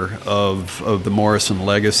inheritor of the Morrison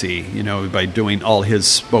legacy, by doing all his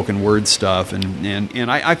spoken word stuff.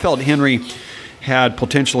 And I felt Henry had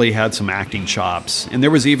potentially had some acting chops. And there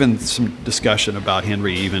was even some discussion about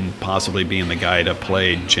Henry even possibly being the guy to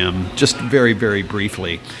play Jim, just very, very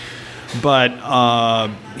briefly. But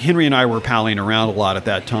Henry and I were palling around a lot at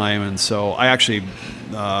that time, and so I actually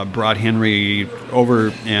brought Henry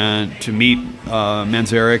over and to meet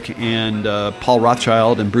Manzarek and Paul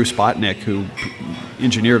Rothschild and Bruce Botnick, who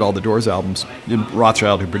engineered all the Doors albums, and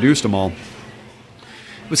Rothschild, who produced them all.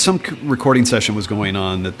 Some recording session was going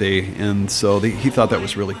on he thought that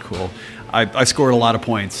was really cool. I scored a lot of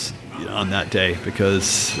points on that day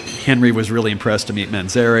because Henry was really impressed to meet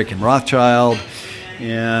Manzarek and Rothschild,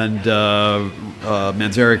 and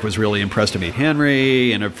Manzarek was really impressed to meet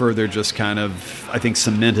Henry, and it further just kind of, I think,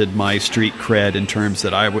 cemented my street cred in terms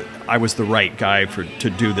that I was the right guy to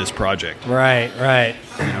do this project. Right.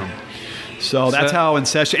 So that's how in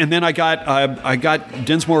session, and then I got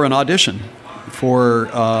Dinsmore an audition for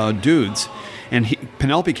Dudes, and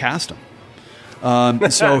Penelope cast him.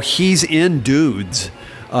 So he's in Dudes.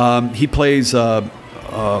 He plays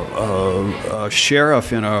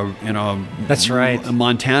sheriff in a That's right. a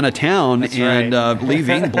Montana town, That's and right. Lee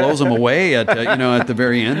Ving blows him away at at the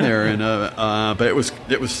very end there, and but it was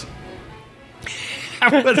it was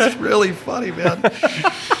really funny, man.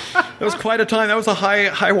 It was quite a time. That was a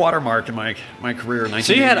high watermark in my career.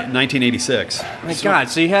 1986. My God!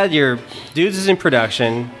 So you had your Dudes is in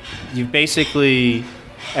production. You basically,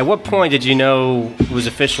 at what point did you know it was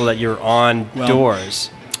official that you're on Doors?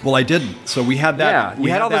 Well, I didn't. So we had that. Yeah, we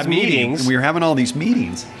had all that those meetings. and we were having all these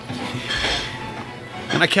meetings.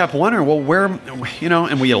 And I kept wondering, well, where,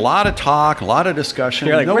 and we had a lot of talk, a lot of discussion.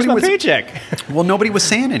 You're like, where's my paycheck? Well, nobody was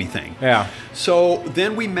saying anything. Yeah. So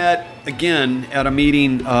then we met again at a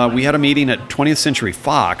meeting. We had a meeting at 20th Century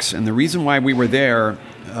Fox, and the reason why we were there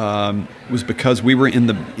was because we were in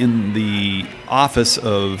the office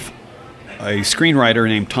of a screenwriter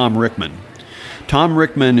named Tom Rickman. Tom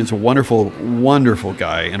Rickman is a wonderful, wonderful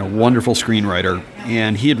guy and a wonderful screenwriter,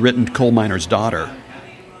 and he had written Coal Miner's Daughter.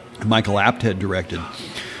 Michael Apted had directed.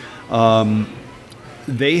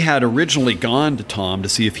 They had originally gone to Tom to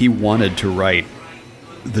see if he wanted to write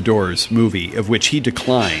the Doors movie, of which he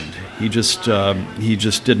declined. He just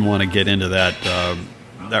didn't want to get into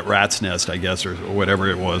that rat's nest, I guess, or whatever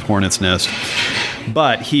it was, hornet's nest.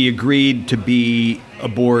 But he agreed to be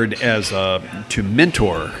aboard to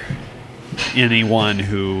mentor anyone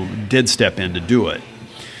who did step in to do it.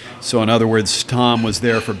 So in other words, Tom was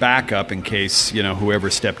there for backup in case,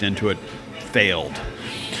 whoever stepped into it failed.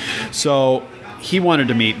 So he wanted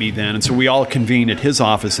to meet me then, and so we all convened at his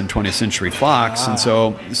office in 20th Century Fox. And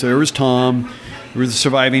so there was Tom, there was the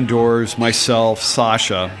surviving Doors, myself,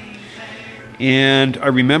 Sasha. And I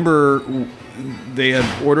remember they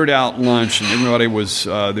had ordered out lunch, and everybody was,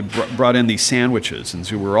 they brought in these sandwiches. And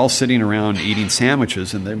so we were all sitting around eating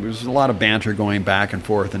sandwiches, and there was a lot of banter going back and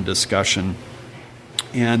forth and discussion.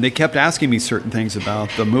 And they kept asking me certain things about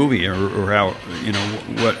the movie, or how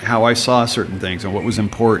how I saw certain things, and what was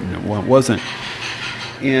important and what wasn't.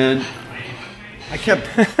 And I kept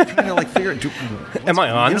trying to figure out, am I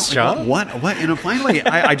on this job? What? Finally,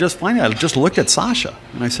 I just looked at Sasha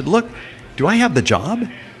and I said, "Look, do I have the job?"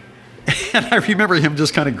 And I remember him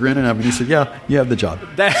just kind of grinning at me. He said, "Yeah, you have the job."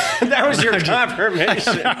 That was your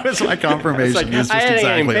confirmation. That was my confirmation. I hadn't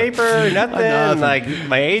any paper, nothing. Like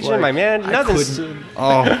my agent, my man, nothing.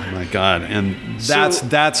 Oh my God! And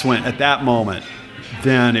that's when, at that moment,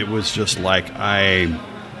 then it was just like I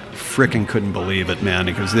frickin' couldn't believe it, man.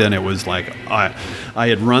 Because then it was like I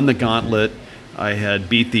had run the gauntlet. I had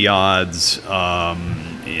beat the odds.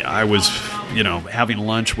 I was, having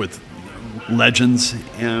lunch with legends,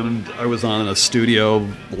 and I was on a studio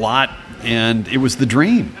lot, and it was the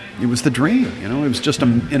dream. It was the dream. It was just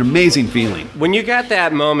an amazing feeling. When you got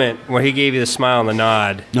that moment where he gave you the smile and the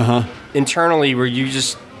nod, internally, were you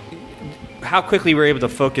just, how quickly were you able to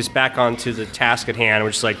focus back onto the task at hand?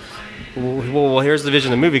 We're just like, well, here's the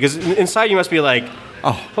vision of the movie. Because inside you must be like,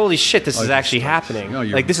 oh, holy shit, this is actually happening.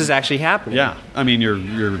 This is actually happening. Yeah. I mean,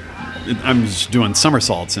 I'm just doing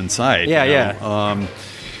somersaults inside. Yeah.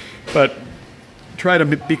 But try to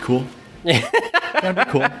be cool. Gotta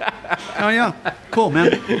be cool. Oh yeah, cool,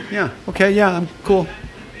 man. Yeah, okay, yeah, I'm cool.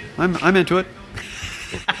 I'm into it.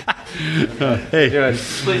 Hey,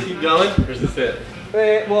 This place keep going, or is this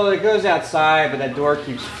it? Well, it goes outside, but that door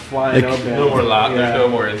keeps flying open. No more loud. There's no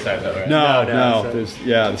more inside though, right? No.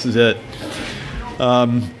 This is it.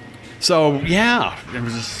 So yeah, it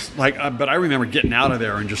was just like, but I remember getting out of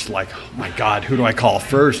there and just like, oh my God, who do I call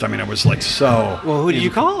first? I mean, I was like, so. Well, who did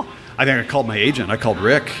you call? I think I called my agent. I called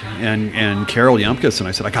Rick and Carol Yumkus, and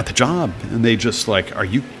I said, I got the job. And they just like, are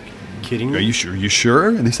you kidding me? Are you sure? You sure?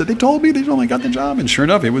 And they said, they told me they only got the job. And sure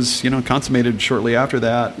enough, it was, consummated shortly after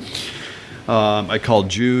that. I called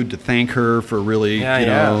Jude to thank her for really, going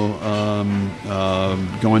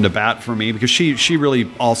to bat for me, because she really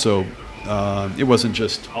also, it wasn't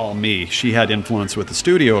just all me. She had influence with the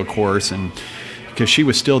studio, of course, and because she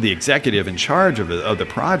was still the executive in charge of the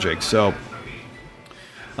project. So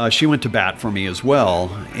she went to bat for me as well.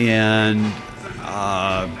 And,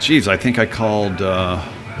 I think I called,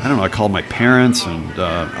 I called my parents, and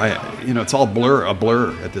it's all a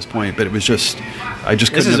blur at this point. But it was just, I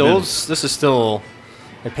just couldn't. This is old. This is still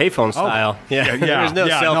a payphone style. Yeah. There's no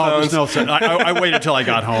cell phones. No, I waited till I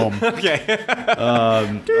got home. Okay.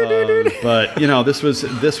 But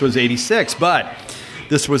this was '86. But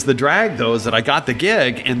this was the drag, though, is that I got the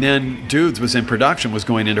gig, and then Dudes was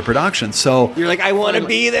going into production. So you're like, I want to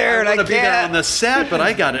be there, and I want to be there on the set, but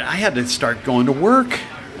I had to start going to work.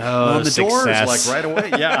 On the success. Doors, like right away.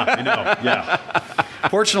 Yeah, I know. Yeah.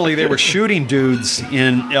 Fortunately, they were shooting Dudes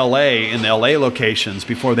in L.A., in the L.A. locations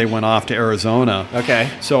before they went off to Arizona. Okay.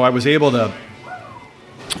 So I was able to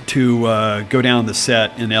to go down the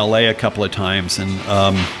set in L.A. a couple of times, and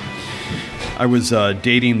I was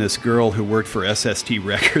dating this girl who worked for SST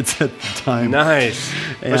Records at the time. Nice.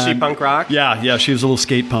 Was she punk rock? Yeah, she was a little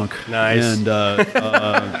skate punk. Nice.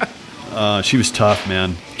 And she was tough,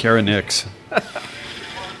 man. Kara Nix.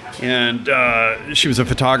 And she was a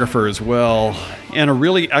photographer as well, and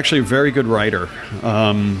actually a very good writer.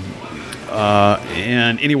 And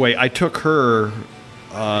anyway, I took her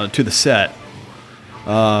to the set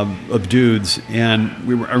of Dudes, and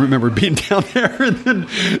I remember being down there, and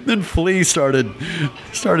then Flea started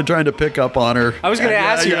trying to pick up on her. I was going to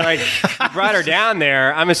ask you, like, you brought her down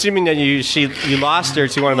there. I'm assuming that you lost her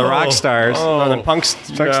to one of the rock stars, one of the punk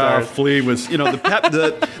stars. Flea was,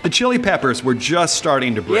 the Chili Peppers were just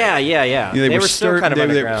starting to break. Yeah. They were still kind of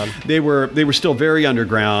underground. They were still very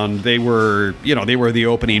underground. They were the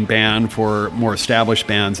opening band for more established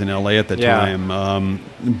bands in LA at the time.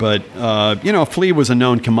 But Flea was a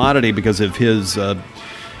known commodity because of his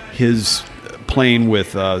playing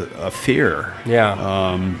with Fear.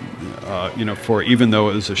 For even though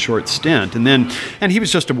it was a short stint, and he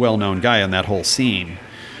was just a well-known guy on that whole scene.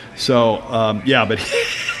 So but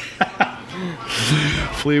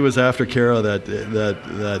Flea was after Kara that day.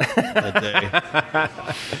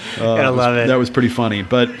 I love it. That was pretty funny.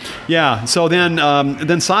 But yeah, so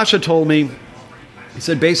then Sasha told me, he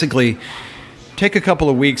said basically, take a couple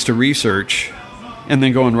of weeks to research, and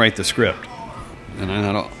then go and write the script. And I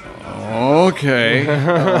thought,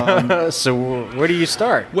 okay. So where do you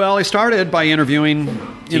start? Well, I started by interviewing,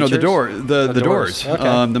 the Doors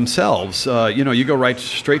Okay. themselves. You go right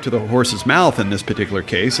straight to the horse's mouth in this particular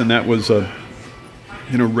case, and that was,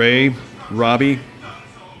 Ray, Robbie,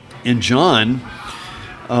 and John.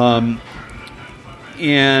 And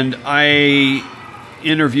I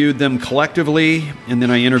interviewed them collectively, and then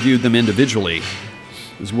I interviewed them individually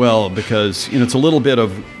as well, because it's a little bit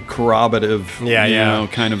of corroborative,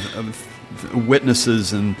 kind of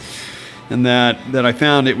witnesses, and that I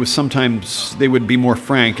found it was sometimes they would be more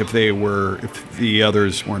frank if the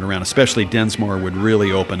others weren't around. Especially Densmore would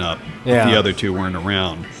really open up if the other two weren't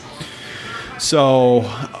around. So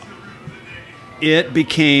it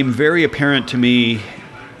became very apparent to me.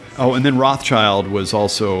 Oh, and then Rothschild was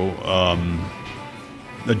also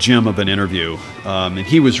a gem of an interview, and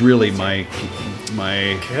he was really my.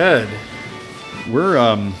 Good. We're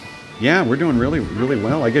doing really, really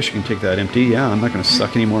well. I guess you can take that empty. Yeah, I'm not going to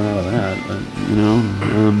suck any more out of that. But,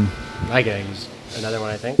 I can use another one,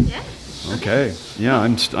 I think. Yeah. Okay. Yeah,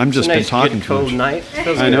 I'm just been been talking good too cold much. night.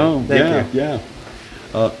 Feels I good. know. Thank you.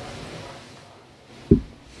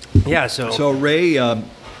 Yeah. So Ray. Let's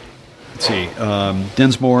see.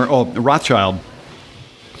 Densmore. Oh, Rothschild.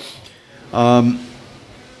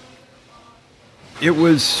 It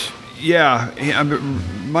was. Yeah,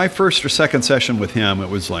 my first or second session with him, it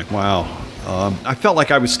was like, wow. I felt like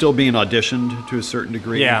I was still being auditioned to a certain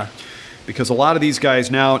degree. Yeah. Because a lot of these guys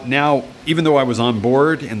now, even though I was on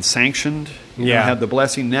board and sanctioned, I had the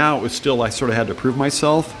blessing, now it was still, I sort of had to prove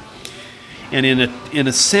myself. And in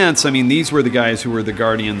a sense, I mean, these were the guys who were the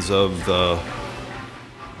guardians of the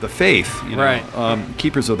faith, right.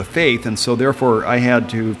 Keepers of the faith, and so therefore I had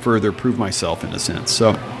to further prove myself in a sense.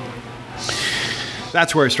 So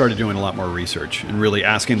that's where I started doing a lot more research and really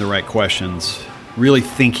asking the right questions, really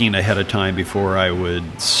thinking ahead of time before I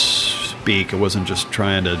would speak. I wasn't just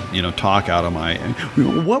trying to, talk out of my,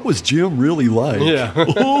 what was Jim really like? Yeah.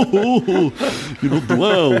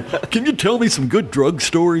 Wow. Can you tell me some good drug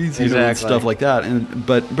stories? And stuff like that.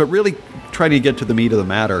 But really trying to get to the meat of the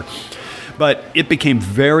matter. But it became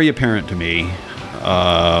very apparent to me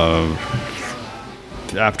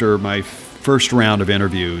after my first round of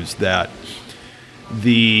interviews that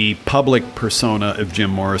the public persona of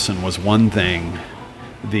Jim Morrison was one thing.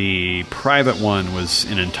 The private one was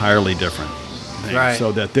an entirely different thing. Right.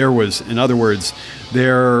 So that there was, in other words,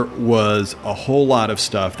 there was a whole lot of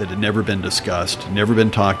stuff that had never been discussed, never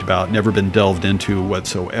been talked about, never been delved into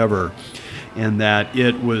whatsoever. And that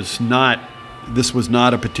this was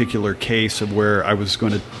not a particular case of where I was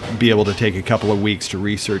going to be able to take a couple of weeks to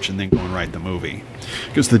research and then go and write the movie.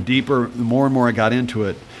 Because the more and more I got into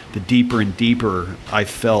it, the deeper and deeper I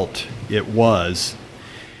felt it was.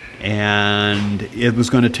 And it was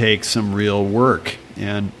going to take some real work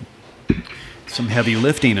and some heavy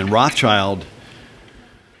lifting. And Rothschild,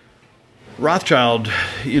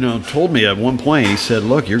 told me at one point, he said,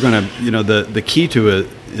 look, you're going to, the key to it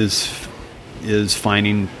is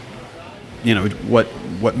finding,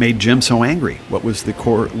 what made Jim so angry? What was the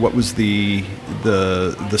core, what was the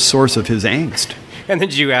source of his angst? And then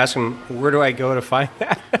did you ask him, where do I go to find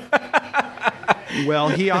that? Well,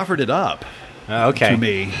 he offered it up to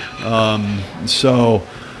me. So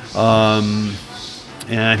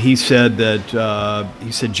And he said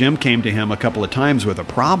that Jim came to him a couple of times with a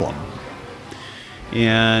problem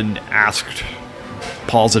and asked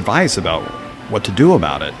Paul's advice about what to do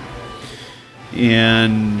about it.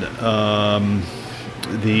 And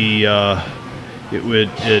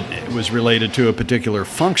it was related to a particular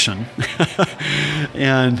function,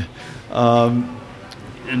 and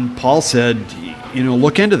Paul said,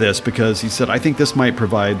 look into this, because he said, I think this might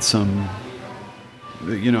provide some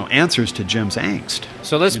answers to Jim's angst.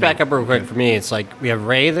 So let's back up real quick. For me, it's like we have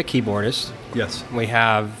Ray, the keyboardist. Yes. We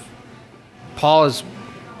have Paul is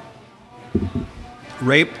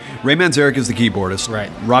Ray Manzarek is the keyboardist. Right.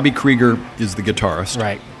 Robbie Krieger is the guitarist.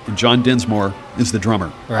 Right. And John Dinsmore is the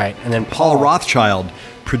drummer. Right. And then Paul Rothschild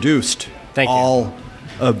produced all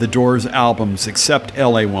of the Doors albums except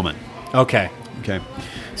L.A. Woman. Okay.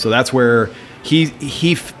 So that's where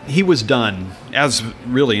he was done, as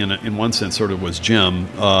really in one sense sort of was Jim,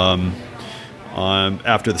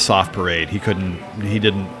 after the Soft Parade. He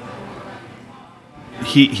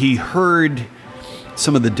heard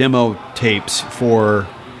some of the demo tapes for,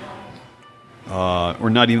 or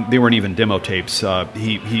not even, they weren't even demo tapes.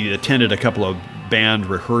 He attended a couple of band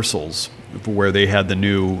rehearsals where they had the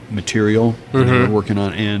new material that they were working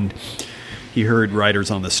on, and he heard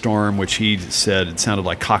Riders on the Storm, which he said it sounded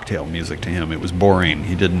like cocktail music to him. It was boring.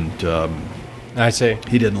 He didn't. I see.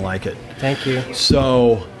 He didn't like it. Thank you.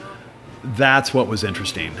 So that's what was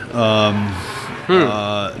interesting there.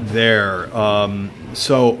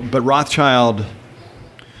 But Rothschild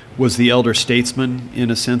was the elder statesman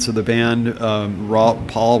in a sense of the band.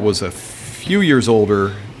 Paul was a few years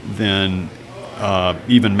older than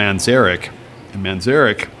even Manzarek, and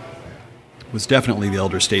Manzarek was definitely the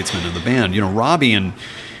elder statesman of the band. Robbie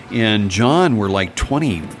and John were like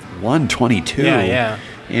 21, 22. Yeah.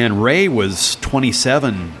 And Ray was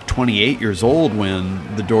 27, 28 years old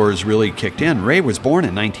when the Doors really kicked in. Ray was born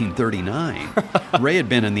in 1939. Ray had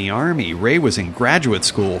been in the Army. Ray was in graduate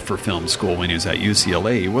school for film school when he was at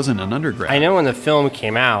UCLA. He wasn't an undergrad. I know when the film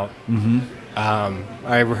came out,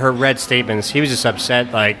 I read statements. He was just upset,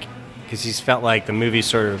 because he felt like the movie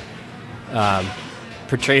sort of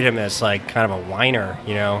portrayed him as like kind of a whiner,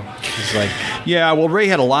 He's like, yeah. Well, Ray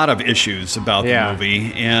had a lot of issues about the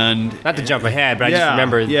movie, and not to jump ahead, but I just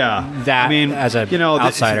remember that. I mean, as a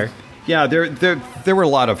outsider. There were a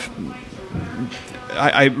lot of.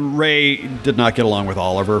 Ray did not get along with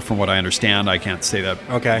Oliver, from what I understand. I can't say that,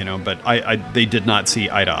 but they did not see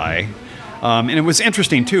eye to eye, and it was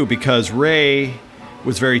interesting too because Ray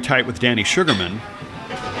was very tight with Danny Sugarman.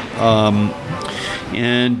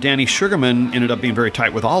 And Danny Sugarman ended up being very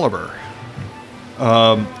tight with Oliver.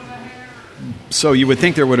 So you would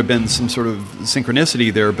think there would have been some sort of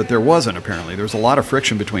synchronicity there, but there wasn't, apparently. There was a lot of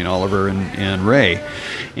friction between Oliver and Ray.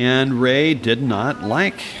 And Ray did not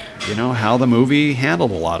like, how the movie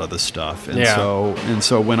handled a lot of this stuff. And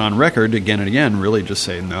so went on record again and again, really just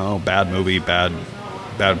saying, no, bad movie, bad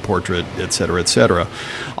portrait, et cetera, et cetera.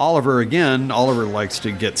 Oliver likes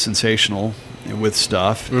to get sensational with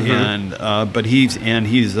stuff, but he's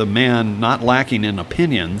a man not lacking in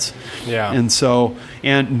opinions, and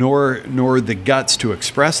nor the guts to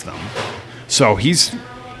express them. So he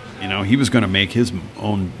was going to make his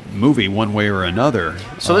own movie one way or another.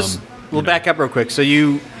 So we'll back up real quick. So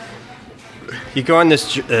you go on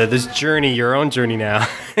this journey, your own journey now.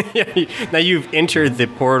 Now you've entered the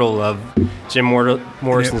portal of Jim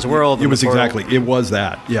Morrison's world. It was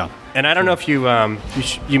that, yeah. And I don't know if you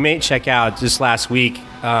may check out just last week.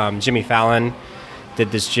 Jimmy Fallon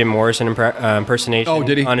did this Jim Morrison impersonation. Oh,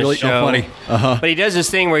 did he? On his show? Oh, funny. But he does this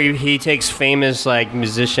thing where he takes famous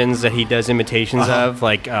musicians that he does imitations of,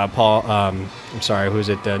 like Paul. I'm sorry, who is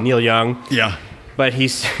it? Neil Young. Yeah. But he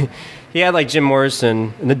had Jim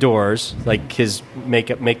Morrison and the Doors, his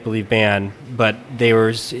make-believe band, but he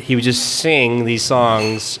would just sing these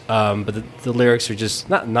songs, but the lyrics are just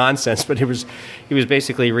not nonsense, but he was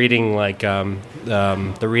basically reading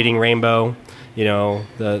the Reading Rainbow,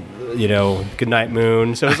 the Goodnight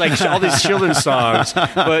Moon. So it was all these children's songs,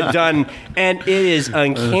 but done, and it is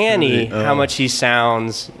uncanny how much he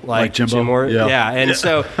sounds like Jimbo. Jim Morrison. Yeah, and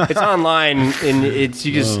so it's online, and you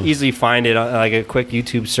just easily find it on a quick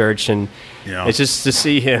YouTube search, and it's just to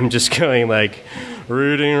see him just going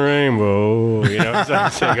Reading Rainbow,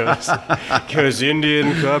 goes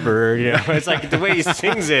Indian cupboard, it's the way he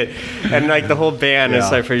sings it, and the whole band is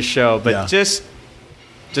for his show, but just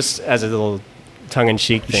as a little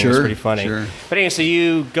tongue-in-cheek thing, it's pretty funny. Sure. But anyway, so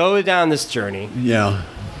you go down this journey,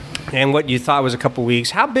 and what you thought was a couple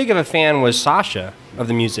weeks. How big of a fan was Sasha of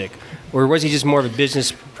the music, or was he just more of a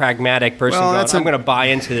business pragmatic person? I'm going to buy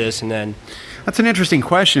into this, and then that's an interesting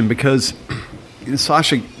question because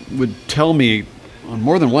Sasha would tell me on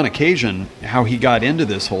more than one occasion how he got into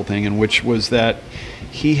this whole thing, and which was that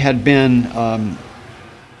he had been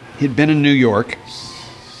he'd been in New York.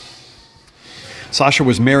 Sasha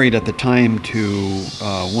was married at the time to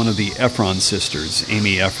one of the Efron sisters,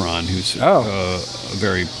 Amy Efron, who's a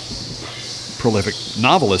very prolific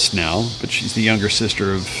novelist now, but she's the younger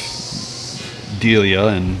sister of Delia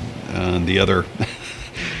and the other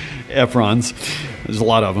Efrons. There's a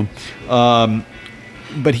lot of them.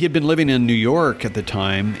 But he had been living in New York at the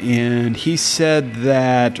time, and he said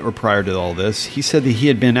that, or prior to all this, he said that he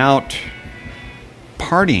had been out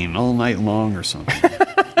partying all night long or something.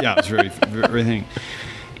 Yeah, it was very thing.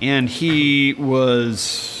 And he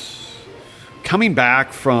was coming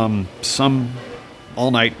back from some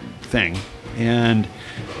all-night thing and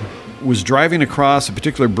was driving across a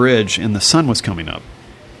particular bridge, and the sun was coming up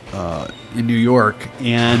in New York,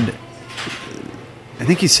 and I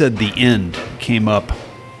think he said the end came up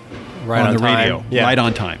on the radio. Yeah. Right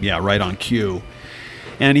on time. Yeah, right on cue.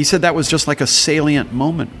 And he said that was just like a salient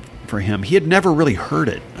moment for him. He had never really heard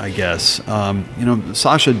it, I guess.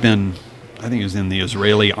 Sasha had been, I think he was in the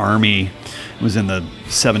Israeli army, was in the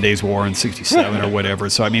 7 Days War in 67 or whatever.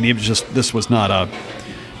 So, I mean, he was just, this was not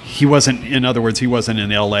he wasn't, in other words, he wasn't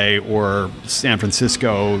in L.A. or San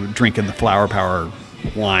Francisco drinking the Flower Power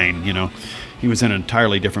wine, He was in an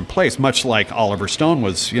entirely different place, much like Oliver Stone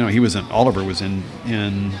was, Oliver was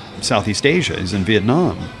in Southeast Asia, he's in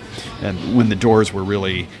Vietnam, and when the Doors were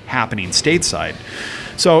really happening stateside.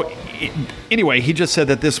 So anyway, he just said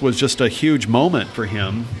that this was just a huge moment for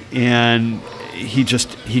him, and he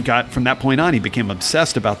got, from that point on, he became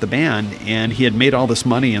obsessed about the band, and he had made all this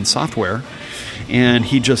money in software, and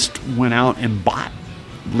he just went out and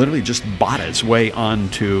literally just bought his way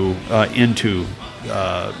into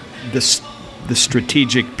this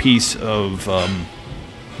strategic piece of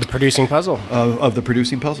the producing puzzle. Of the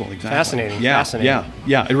producing puzzle, exactly. Fascinating. Yeah, fascinating.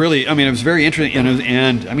 Yeah. It really, it was very interesting,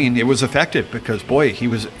 and it was effective because, boy,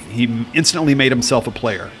 he instantly made himself a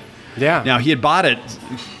player. Yeah. Now, he had bought it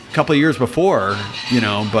a couple of years before,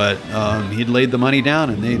 but he'd laid the money down,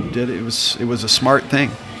 and they did. It was a smart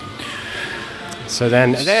thing. So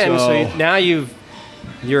now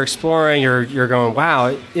you're exploring. You're going.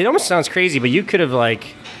 Wow, it almost sounds crazy, but you could have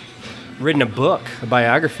written a book, a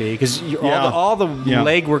biography, because all the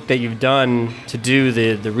legwork that you've done to do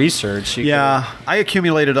the research. I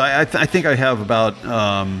accumulated. I think I have about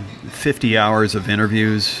 50 hours of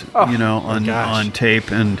interviews, on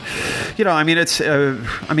tape, and it's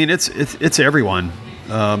everyone,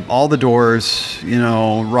 all the Doors,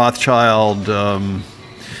 Rothschild,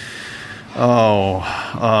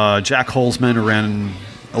 Jack Holzman, who ran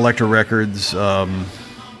Elektra Records.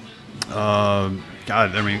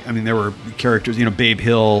 God, there were characters. Babe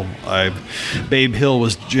Hill. Babe Hill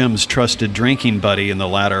was Jim's trusted drinking buddy in the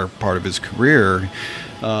latter part of his career.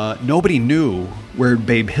 Nobody knew where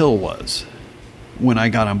Babe Hill was when I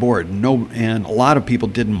got on board. And a lot of people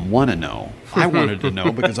didn't want to know. I wanted to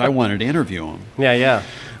know because I wanted to interview him. Yeah.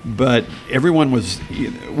 But everyone was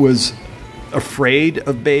afraid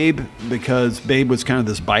of Babe because Babe was kind of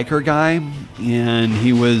this biker guy, and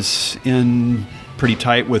he was in pretty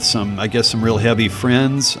tight with some real heavy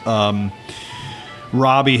friends.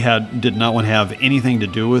 Robbie did not want to have anything to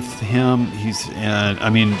do with him.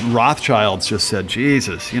 Rothschilds just said,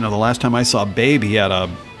 Jesus, the last time I saw Babe, he had a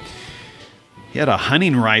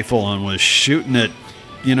hunting rifle and was shooting it,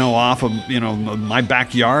 off of, my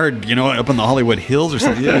backyard, up in the Hollywood Hills or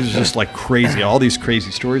something. It was just like crazy, all these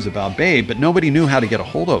crazy stories about Babe, but nobody knew how to get a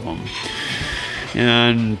hold of him.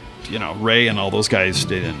 And, Ray and all those guys,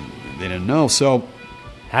 they didn't know. So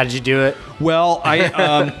how did you do it? Well,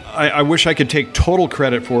 I wish I could take total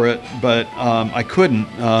credit for it, but I couldn't.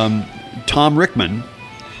 Tom Rickman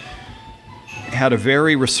had a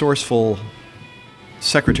very resourceful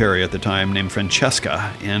secretary at the time named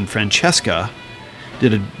Francesca, and Francesca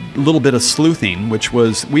did a little bit of sleuthing, which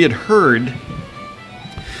was, we had heard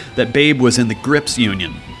that Babe was in the Grips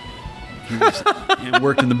union. He and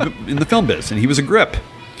worked in the film biz, and he was a grip.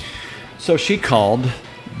 So she called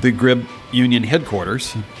the Grip Union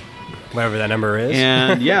headquarters, whatever that number is,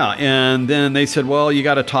 and then they said, "Well, you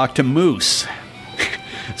got to talk to Moose."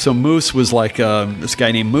 So Moose was this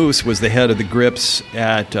guy named Moose was the head of the Grips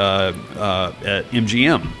at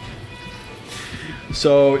MGM.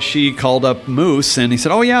 So she called up Moose, and he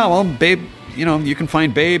said, "Oh yeah, well, Babe, you can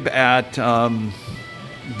find Babe at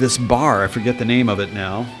this bar. I forget the name of it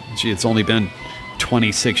now. It's only been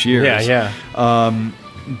 26 years. Yeah.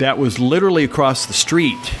 That was literally across the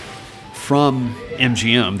street from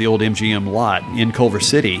MGM, the old MGM lot in Culver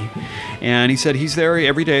City. And he said he's there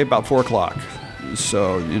every day about 4 o'clock.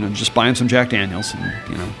 So, just buy him some Jack Daniels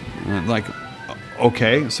and, And I'm like,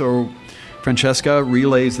 okay. So Francesca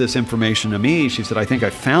relays this information to me. She said, I think I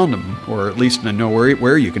found him, or at least I know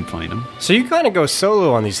where you can find him. So you kind of go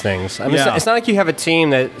solo on these things. I mean, it's not like you have a team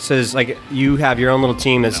that says, like, you have your own little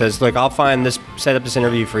team that says, look, I'll set up this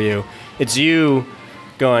interview for you. It's you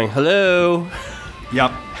going, hello.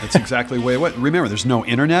 Yep, that's exactly the way it went. Remember, there's no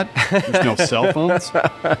internet. There's no cell phones.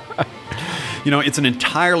 It's an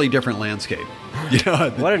entirely different landscape.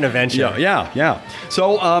 What an adventure. Yeah.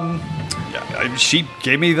 So she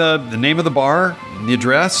gave me the name of the bar, the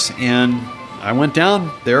address, and I went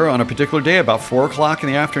down there on a particular day about 4 o'clock in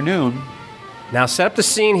the afternoon. Now, set up the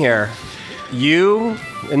scene here. You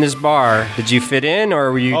in this bar, did you fit in, or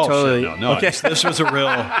were you totally... Shit, no. Okay. This was a real...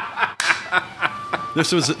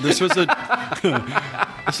 This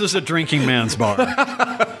was a drinking man's bar.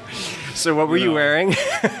 So what were you wearing?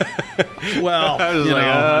 Well,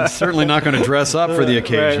 I'm certainly not going to dress up for the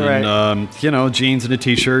occasion. Right. Jeans and a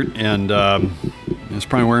T-shirt, and I was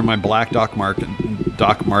probably wearing my black Doc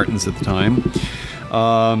Martens at the time.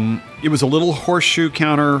 It was a little horseshoe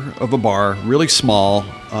counter of a bar, really small.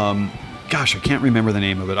 Gosh, I can't remember the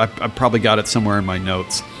name of it. I probably got it somewhere in my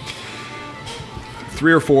notes.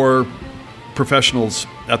 3 or 4 professionals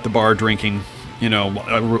at the bar drinking,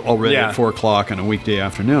 already at 4 o'clock on a weekday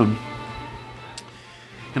afternoon.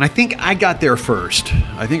 And I think I got there first.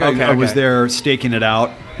 I think I was there staking it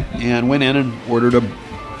out, and went in and ordered a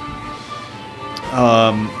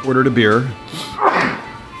beer.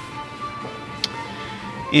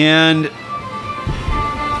 And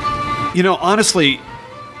honestly,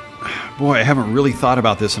 boy, I haven't really thought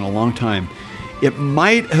about this in a long time. It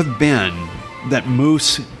might have been that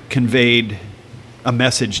Moose conveyed a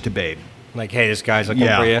message to Babe. Like, hey, this guy's looking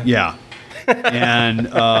for you? Yeah. And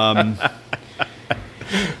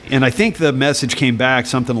I think the message came back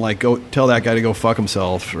something like, "Go tell that guy to go fuck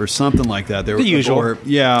himself," or something like that. The usual.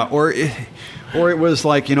 Or it was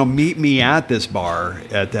like, meet me at this bar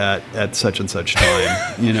at such and such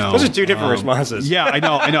time. Those are 2 different responses. Yeah, I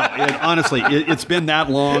know. Honestly, it's been that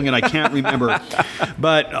long, and I can't remember.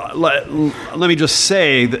 But let me just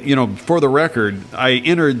say that, for the record, I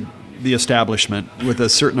entered the establishment with a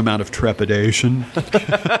certain amount of trepidation.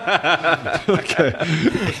 Okay.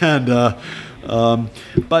 And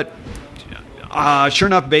but sure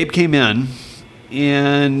enough, Babe came in,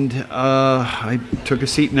 and I took a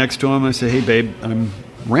seat next to him. I said, "Hey, Babe, I'm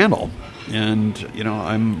Randall, and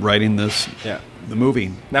I'm writing the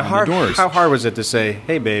movie." Now, how hard was it to say,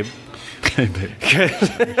 "Hey, Babe"? Hey, Babe.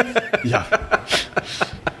 Yeah.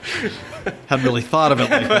 Hadn't really thought of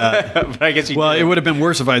it like that. But I guess you did. It would have been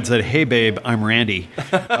worse if I'd said, "Hey, Babe, I'm Randy."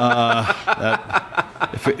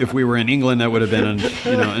 If we were in England, that would have been an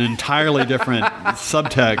entirely different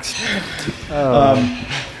subtext.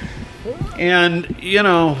 And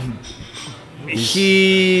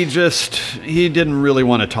he didn't really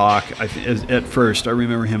want to talk at first. I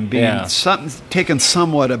remember him being taken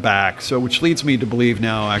somewhat aback. So, which leads me to believe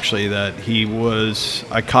now, actually, that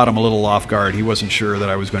I caught him a little off guard. He wasn't sure that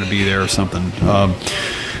I was going to be there or something. But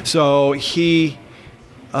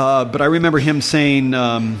I remember him saying,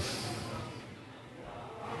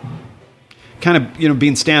 kind of,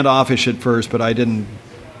 being standoffish at first, but I didn't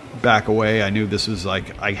back away. I knew this was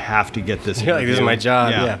like, I have to get this. You're like, this is my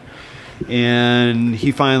job. Yeah. And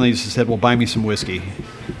he finally said, "Well, buy me some whiskey,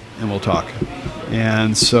 and we'll talk."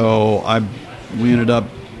 And so we ended up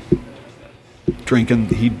drinking.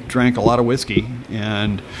 He drank a lot of whiskey,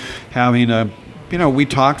 and having we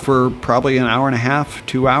talked for probably an hour and a half,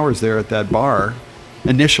 2 hours there at that bar,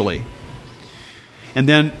 initially. And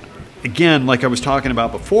then, again, like I was talking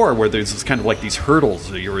about before, where there's this kind of like these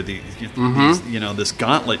hurdles, or this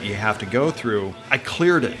gauntlet you have to go through. I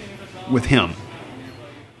cleared it with him.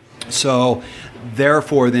 So,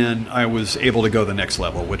 therefore, then I was able to go the next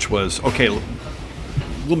level, which was, okay,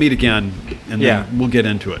 we'll meet again, and then we'll get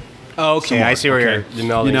into it. Oh, okay, I see where you're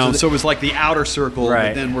melding. So it was like the outer circle, right.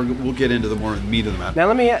 But then we'll get into the more meat of the matter. Now,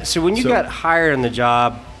 let me ask, so when you got hired on the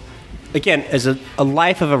job, again, as a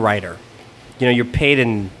life of a writer, you're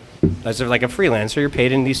paid as like a freelancer, you're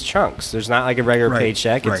paid in these chunks. There's not like a regular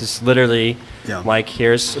paycheck. It's just literally like,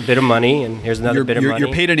 here's a bit of money, and here's another bit of money.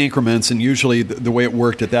 You're paid in increments, and usually the way it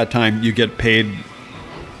worked at that time, you get paid,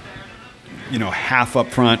 half up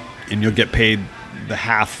front, and you'll get paid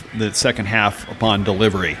the second half upon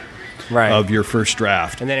delivery of your first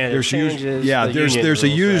draft. And then there's changes. There's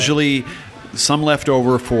usually some left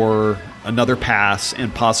over for another pass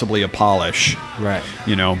and possibly a polish. Right.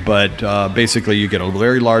 But basically you get a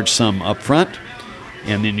very large sum up front,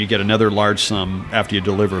 and then you get another large sum after you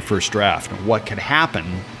deliver first draft. What could happen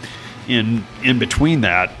in between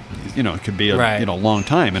that, it could be a long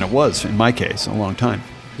time, and it was, in my case, a long time.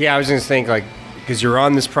 Yeah, I was going to think, like, because you're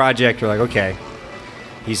on this project, you're like, okay,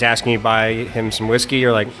 he's asking you to buy him some whiskey.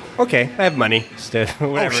 You're like, okay, I have money. So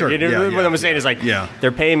whatever. sure. You know, Yeah, what I'm saying is, like,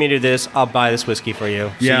 they're paying me to do this. I'll buy this whiskey for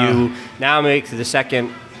you. So you now make the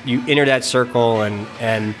second, you enter that circle,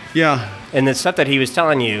 and the stuff that he was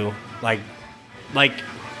telling you, like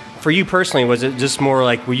for you personally, was it just more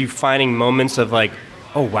like, were you finding moments of like,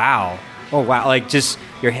 oh wow, like just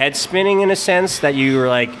your head spinning in a sense that you were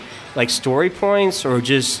like story points, or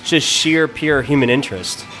just sheer pure human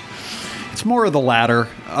interest? It's more of the latter.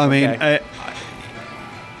 I mean,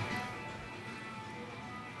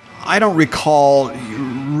 I don't recall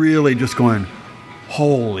really just going,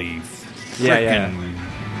 holy frickin'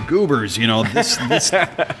 goobers, you know,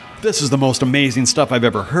 this is the most amazing stuff I've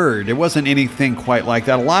ever heard. It wasn't anything quite like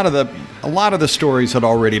that. A lot of the stories had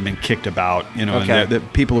already been kicked about, you know, and the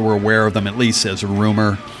people who were aware of them, at least as a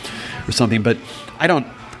rumor or something. But I don't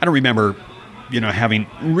remember, you know, having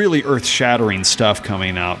really earth-shattering stuff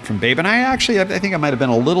coming out from Babe. And I think I might have been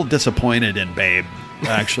a little disappointed in Babe,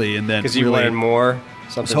 actually, and then because you learned more,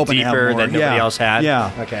 something deeper that nobody else had.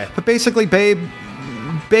 Yeah. Okay. But basically, Babe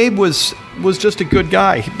was just a good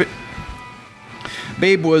guy.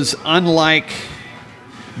 Babe was unlike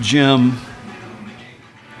Jim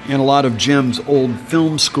and a lot of Jim's old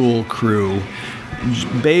film school crew.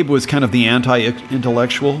 Babe was kind of the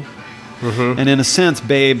anti-intellectual. Mm-hmm. And in a sense,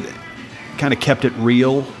 Babe kind of kept it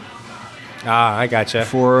real. I gotcha.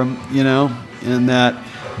 For him, you know, in that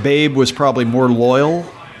Babe was probably more loyal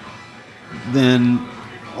than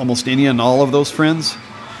almost any and all of those friends.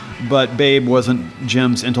 But Babe wasn't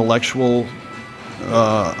Jim's intellectual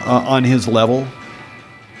on his level.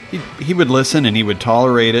 He would listen and he would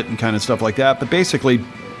tolerate it and kind of stuff like that. But basically,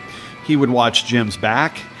 he would watch Jim's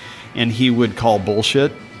back and he would call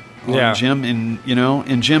bullshit on Jim. And, you know,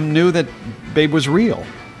 and Jim knew that Babe was real.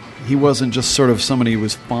 He wasn't just sort of somebody who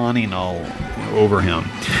was fawning all over him.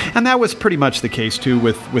 And that was pretty much the case, too,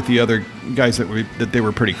 with the other guys that they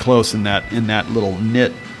were pretty close in that little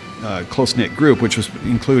close-knit group, which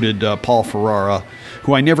included Paul Ferrara,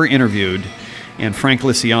 who I never interviewed, and Frank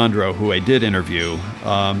Lisiandro, who I did interview.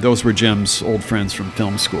 Those were Jim's old friends from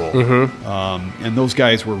film school. Mm-hmm. And those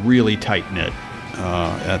guys were really tight-knit,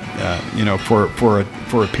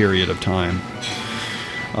 for a period of time.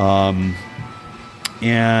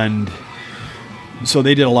 And so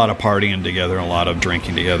they did a lot of partying together, a lot of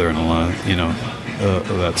drinking together, and a lot of,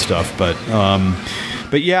 of that stuff.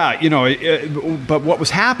 But yeah, you know, but what was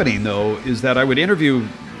happening, though, is that I would interview,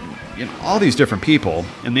 you know, all these different people,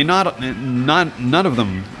 and none of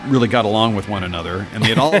them really got along with one another, and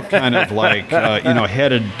they'd all kind of like,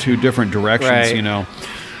 headed to different directions, right. You know.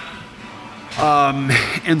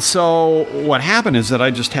 And so what happened is that I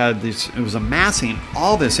just had it was amassing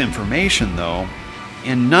all this information, though,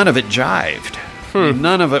 and none of it jived.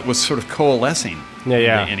 None of it was sort of coalescing into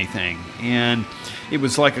anything. And it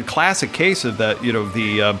was like a classic case of that, you know,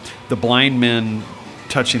 the blind men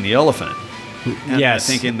touching the elephant. And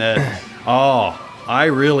thinking that, I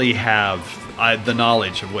really have the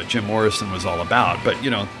knowledge of what Jim Morrison was all about. But, you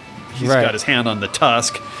know, he's got his hand on the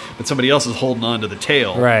tusk, but somebody else is holding on to the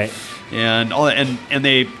tail. Right. And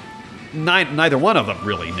they, neither one of them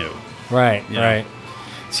really knew. Right, right.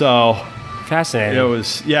 So fascinating. It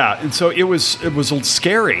was, and so it was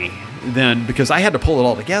scary then, because I had to pull it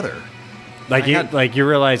all together. Like you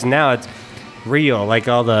realize now it's real. Like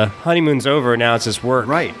all the honeymoon's over, now it's just work.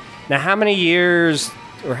 Right. Now, how many years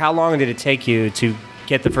or how long did it take you to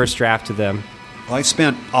get the first draft to them? Well, I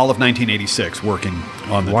spent all of 1986 working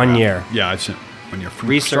on the 1 draft. year. Yeah, I spent 1 year.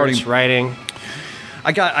 Research, writing.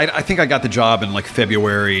 I think I got the job in like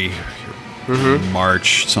February,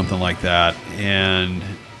 March, something like that. And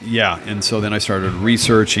and so then I started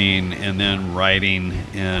researching and then writing,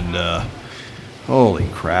 and holy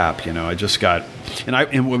crap, you know, I just got,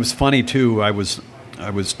 and what was funny too, I was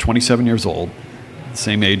 27 years old,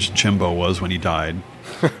 same age Jimbo was when he died.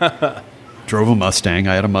 Drove a Mustang.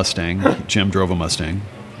 I had a Mustang. Jim drove a Mustang.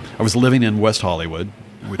 I was living in West Hollywood,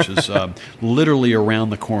 which is literally around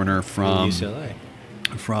the corner from UCLA.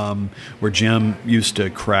 From where Jim used to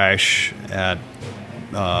crash at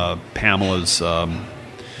Pamela's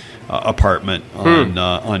apartment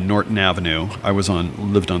on Norton Avenue. I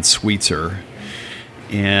lived on Sweetser,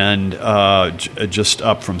 and just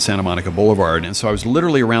up from Santa Monica Boulevard. And so I was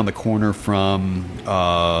literally around the corner from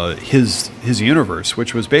his universe,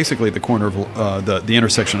 which was basically the corner of the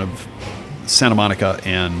intersection of Santa Monica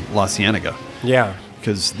and La Cienega. Yeah.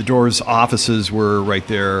 Because the Doors' offices were right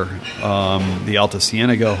there. The Alta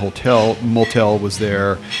Cienega motel was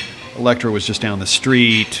there. Electra was just down the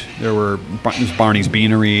street. There's Barney's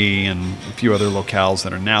Beanery and a few other locales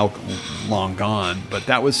that are now long gone. But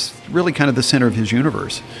that was really kind of the center of his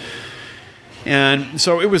universe. And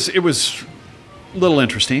so it was a little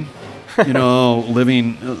interesting,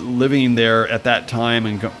 living there at that time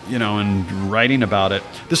and and writing about it.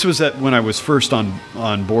 This was when I was first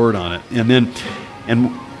on board on it, and then it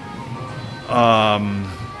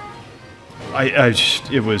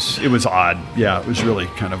was odd. Yeah, it was really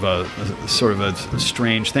kind of a sort of a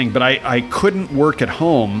strange thing. But I couldn't work at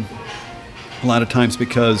home a lot of times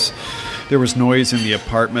because there was noise in the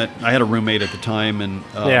apartment. I had a roommate at the time, and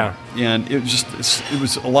it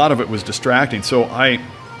was a lot of it was distracting. So I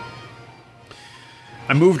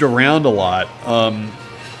moved around a lot.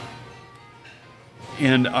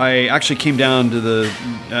 And I actually came home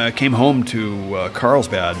to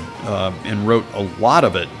Carlsbad and wrote a lot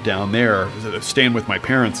of it down there, staying with my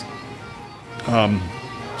parents.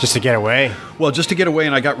 Just to get away? Well, just to get away,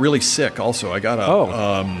 and I got really sick also. I got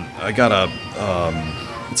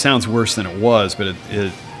it sounds worse than it was, but I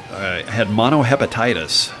had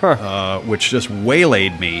monohepatitis, which just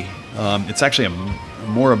waylaid me. It's actually a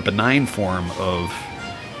more benign form of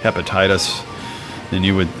hepatitis than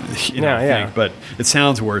you would think, but it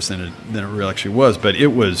sounds worse than it really actually was. But I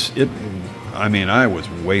was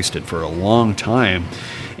wasted for a long time,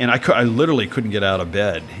 and I literally couldn't get out of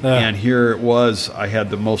bed. And here it was, I had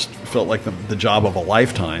felt like the job of a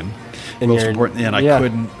lifetime, most important, and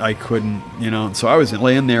I couldn't, so I was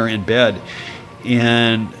laying there in bed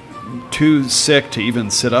and too sick to even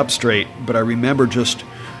sit up straight. But I remember just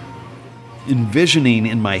envisioning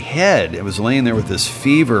in my head, I was laying there with this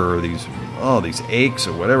fever or these aches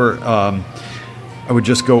or whatever. I would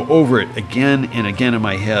just go over it again and again in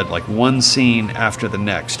my head, like one scene after the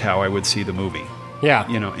next, how I would see the movie. Yeah.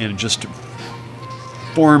 And just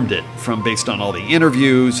formed it based on all the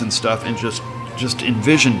interviews and stuff, and just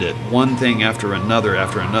envisioned it, one thing after another,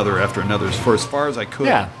 after another, after another, as far as I could.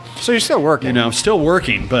 Yeah. So you're still working. Still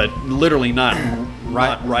working, but literally not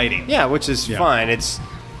writing. Yeah, which is fine.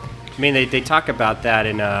 They talk about that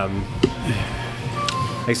in,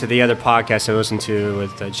 like I said, the other podcast I listened to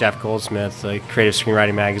with Jeff Goldsmith, like Creative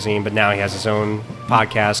Screenwriting Magazine, but now he has his own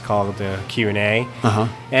podcast called the Q&A. Uh-huh.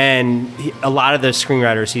 And a lot of the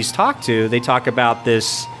screenwriters he's talked to, they talk about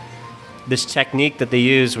this technique that they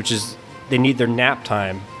use, which is they need their nap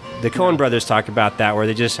time. The Coen brothers talk about that, where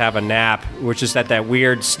they just have a nap, which is that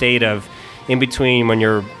weird state of in between when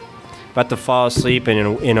you're about to fall asleep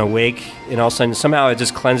and awake, and all of a sudden somehow it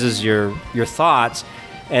just cleanses your thoughts,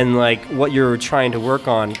 and like what you're trying to work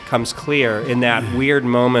on comes clear in that weird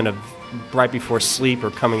moment of right before sleep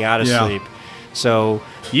or coming out of sleep. So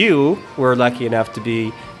you were lucky enough to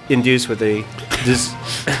be induced with a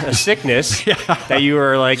sickness that you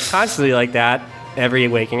were like constantly like that every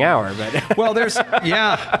waking hour. But well, it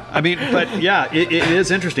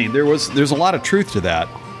is interesting. There's a lot of truth to that.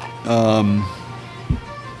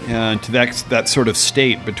 And to that sort of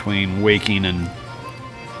state between waking and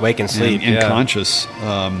sleep and consciousness,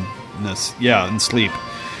 and sleep.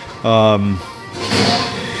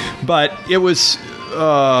 But it was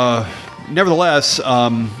nevertheless, I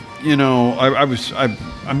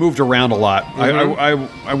moved around a lot.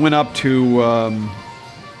 Mm-hmm. I went up to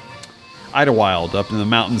Idlewild, up in the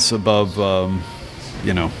mountains above,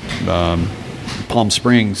 Palm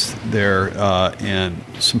Springs there, and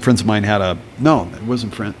some friends of mine had it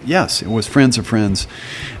wasn't friends. Yes, it was friends of friends,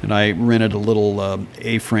 and I rented a little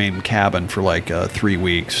A-frame cabin for like 3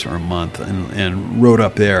 weeks or a month, and rode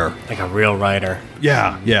up there like a real writer.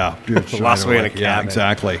 Yeah. Lost away in a cabin. Yeah,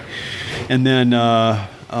 exactly. And then I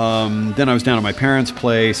was down at my parents'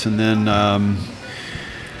 place, and then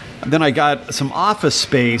I got some office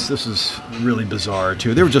space. This is really bizarre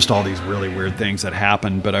too. There were just all these really weird things that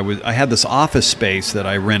happened. But I had this office space that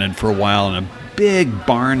I rented for a while in a big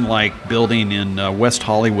barn-like building in West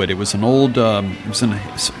Hollywood. It was an old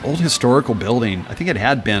historical building. I think it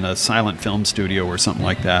had been a silent film studio or something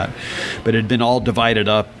like that. But it had been all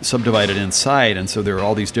subdivided inside, and so there were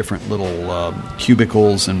all these different little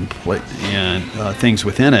cubicles and things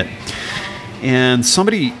within it. And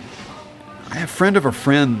a friend of a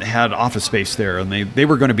friend had office space there, and they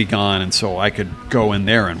were going to be gone, and so I could go in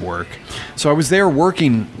there and work. So I was there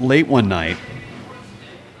working late one night,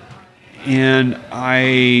 and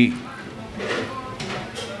I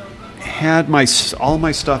had all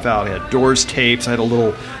my stuff out. I had Doors tapes. I had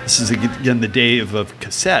this is again the day of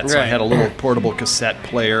cassettes. So I had a little portable cassette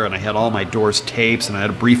player, and I had all my Doors tapes, and I had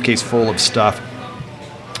a briefcase full of stuff.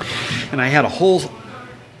 And I had a whole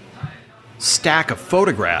stack of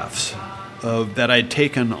photographs that I'd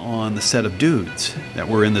taken on the set of Dudes that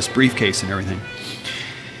were in this briefcase and everything.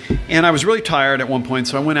 And I was really tired at one point,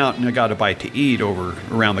 so I went out and I got a bite to eat over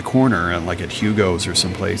around the corner, like at Hugo's or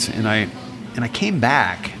someplace. And I came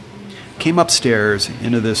upstairs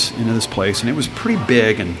into this place, and it was pretty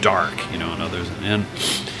big and dark, and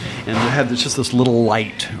it had just this little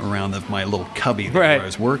light around my little cubby where I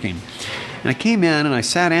was working. And I came in and I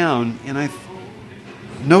sat down, and I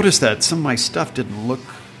noticed that some of my stuff didn't look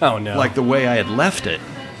like the way I had left it.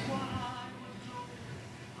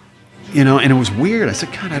 And it was weird. I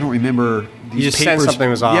said, God, I don't remember these you just papers. Sensed something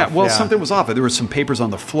was off. Yeah, something was off. There were some papers on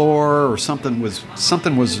the floor, or something was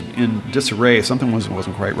in disarray. Something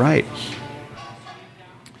wasn't quite right.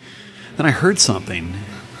 Then I heard something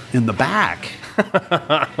in the back.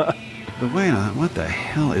 But wait a minute, what the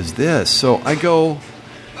hell is this? So I go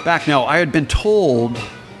back. Now, I had been told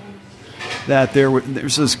that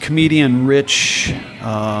there's this comedian, Rich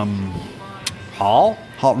Hall?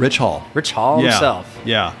 Rich Hall. Rich Hall himself.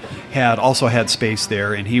 Yeah. Had space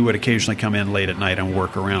there, and he would occasionally come in late at night and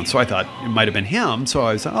work around. So I thought it might have been him. So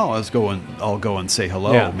I said, I'll go and say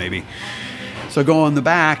hello, maybe. So I go in the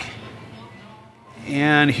back,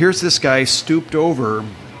 and here's this guy stooped over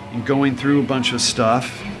and going through a bunch of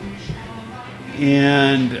stuff.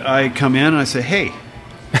 And I come in and I say, hey.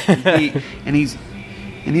 And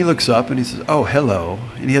he looks up and he says, oh, hello.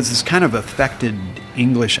 And he has this kind of affected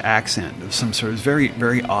English accent of some sort. It's very,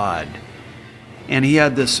 very odd. And he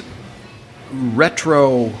had this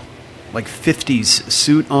retro, like 50s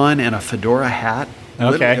suit on and a fedora hat.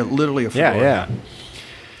 Okay. Literally a fedora hat.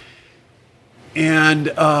 And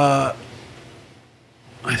I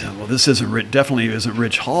thought, well, this definitely isn't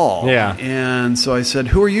Rich Hall. Yeah. And so I said,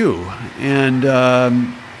 who are you? And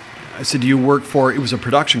I said, do you work for, it was a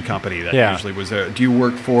production company that usually was there. Do you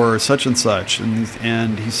work for such and such?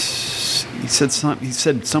 And he said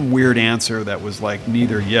some weird answer that was like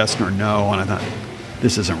neither yes nor no. And I thought,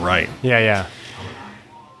 this isn't right. Yeah.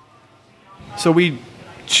 So we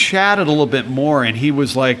chatted a little bit more, and he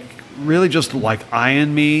was like, really just like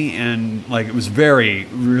eyeing me, and like it was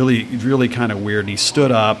really kind of weird. And he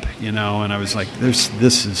stood up, and I was like,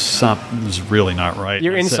 this is really not right.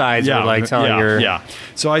 Your insides were like telling your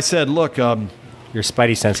So I said, look, your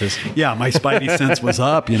spidey senses. Yeah, my spidey sense was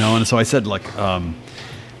up, and so I said, like,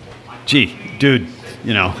 gee, dude,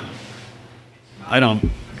 I don't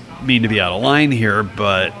mean to be out of line here,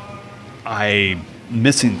 but I'm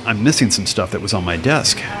missing some stuff that was on my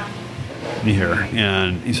desk here.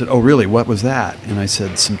 And he said, oh, really? What was that? And I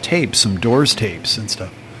said, some tapes, some Doors tapes and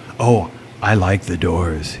stuff. Oh, I like the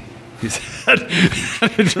Doors. He said, and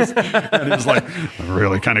it was like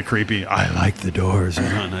really kind of creepy. I like the Doors.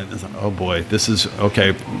 And I was like, oh boy, this is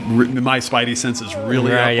okay. My spidey sense is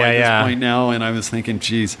really up by this point now. And I was thinking,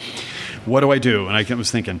 geez, what do I do? And I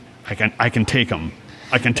was thinking, I can take them.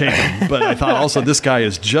 But I thought also this guy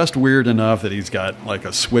is just weird enough that he's got like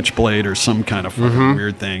a switchblade or some kind of fucking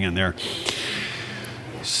weird thing in there.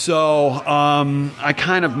 So I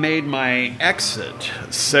kind of made my exit,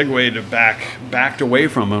 backed away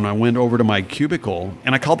from him. I went over to my cubicle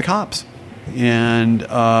and I called the cops. And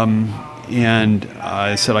I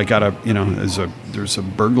said, I got there's a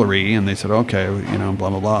burglary. And they said, okay, blah,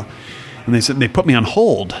 blah, blah. And they put me on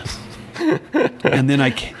hold. And then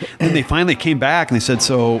they finally came back and they said,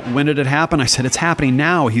 so when did it happen? I said, it's happening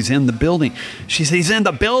now. He's in the building. She said, he's in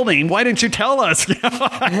the building. Why didn't you tell us?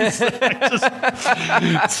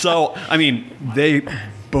 So, I mean,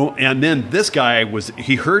 and then this guy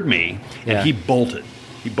he heard me and he bolted.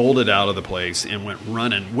 He bolted out of the place and went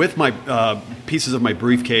running with my pieces of my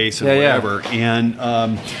briefcase and whatever.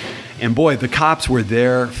 And boy, the cops were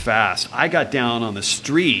there fast. I got down on the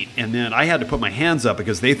street, and then I had to put my hands up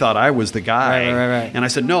because they thought I was the guy. Right. And I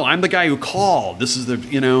said, no, I'm the guy who called. This is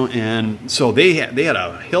and so they had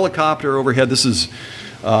a helicopter overhead. This is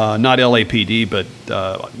not LAPD, but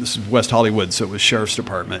this is West Hollywood, so it was Sheriff's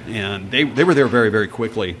Department. And they were there very, very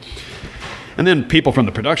quickly. And then people from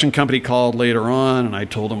the production company called later on, and I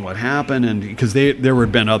told them what happened, and because there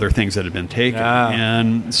had been other things that had been taken.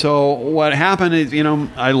 And so what happened is,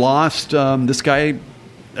 I lost this guy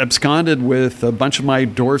absconded with a bunch of my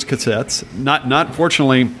Doors cassettes. Not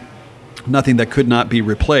fortunately, nothing that could not be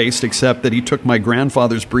replaced, except that he took my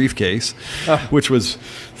grandfather's briefcase, which was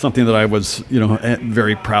something that I was,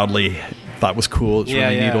 very proudly thought was cool. It's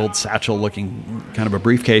really neat, old satchel-looking kind of a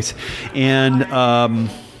briefcase, and.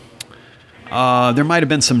 There might have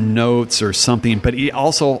been some notes or something, but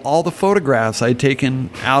also all the photographs I had taken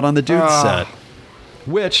out on the Dude set.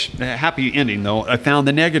 Which, happy ending though, I found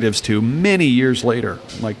the negatives to many years later,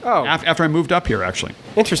 after I moved up here, actually.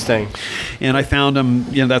 Interesting. And I found them.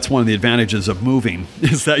 That's one of the advantages of moving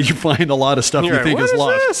is that you find a lot of stuff you think is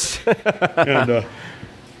lost. And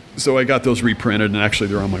So I got those reprinted, and actually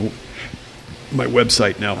they're on my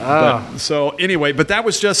website now. Oh. So anyway, but that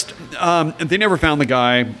was just, they never found the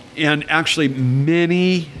guy. And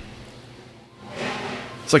actually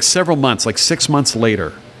it's like several months, like 6 months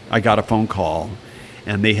later, I got a phone call,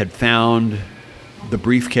 and they had found the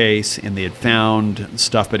briefcase, and they had found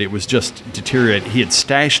stuff, but it was just deteriorated. He had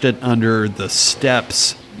stashed it under the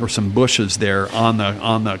steps or some bushes there on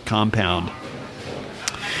the compound,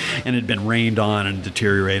 and it had been rained on and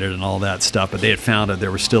deteriorated and all that stuff. But they had found it.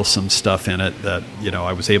 There was still some stuff in it that,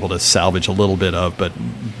 I was able to salvage a little bit of, but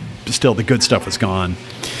still the good stuff was gone.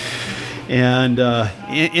 And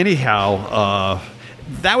anyhow,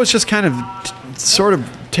 that was just kind of sort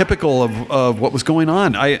of typical of what was going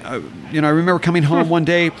on. I remember coming home one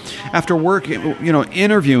day after work,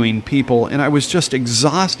 interviewing people, and I was just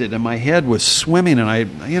exhausted, and my head was swimming, and I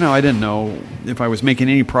didn't know if I was making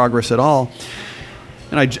any progress at all.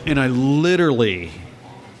 And I literally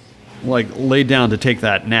laid down to take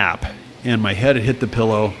that nap, and my head had hit the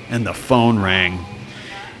pillow, and the phone rang,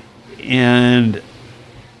 and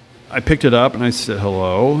I picked it up, and I said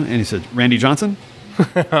hello, and he said, "Randy Jahnson?"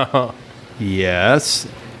 Yes.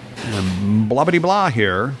 Blah blah blah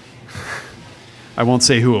here. I won't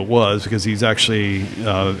say who it was because he's actually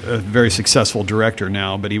a very successful director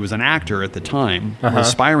now, but he was an actor at the time, an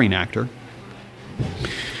aspiring actor.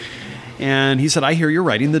 And he said, "I hear you're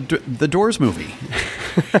writing the Doors movie."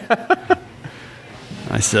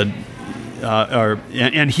 I said,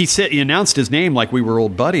 and he announced his name like we were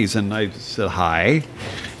old buddies, and I said hi,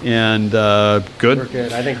 and good. We're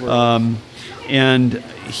good. I think we're good. And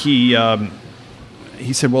he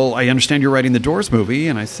said, "Well, I understand you're writing the Doors movie."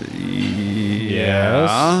 And I said,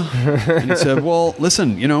 "Yeah." And he said, "Well,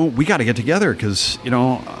 listen, we got to get together because,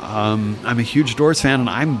 I'm a huge Doors fan,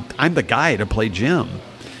 and I'm the guy to play Jim."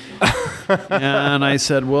 And I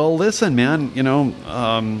said, "Well, listen, man,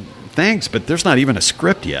 thanks, but there's not even a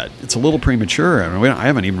script yet. It's a little premature. I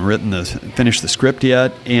haven't even finished the script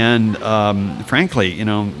yet. And frankly,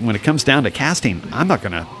 when it comes down to casting, I'm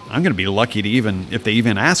gonna be lucky to if they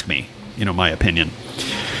even ask me, my opinion."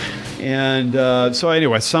 And so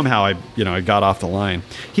anyway, somehow I got off the line.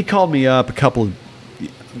 He called me up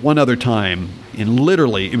one other time, and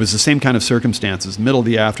literally it was the same kind of circumstances. Middle of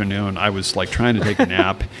the afternoon, I was trying to take a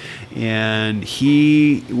nap, and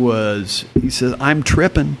he says, I'm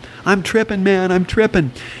tripping, man, I'm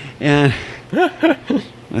tripping. And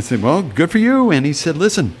I said, "Well, good for you." And he said,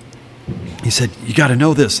 "Listen," he said, "you got to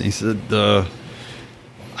know this." And he said, "I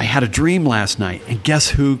had a dream last night, and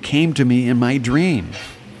guess who came to me in my dream?"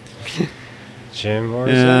 Jim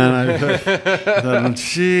Morrison. And I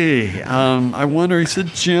thought, I wonder. He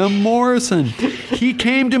said, "Jim Morrison. He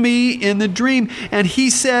came to me in the dream, and he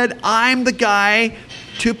said, I'm the guy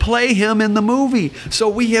to play him in the movie. So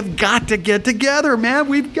we have got to get together, man.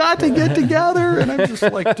 We've got to get together." And I'm just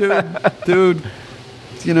like, dude,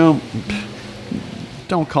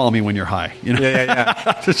 don't call me when you're high.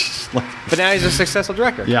 Yeah. Just But now he's a successful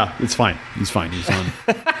director. Yeah, it's fine. He's fine. He's on.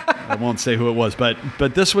 I won't say who it was, but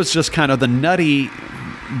this was just kind of the nutty,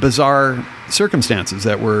 bizarre circumstances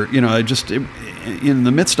that were, in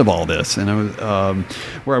the midst of all this, and I was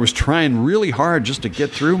where I was trying really hard just to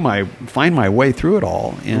find my way through it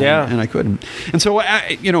all, and I couldn't. And so,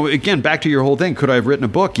 again, back to your whole thing. Could I have written a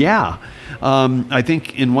book? Yeah, I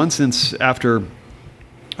think in one sense after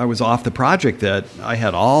I was off the project that I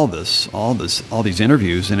had all these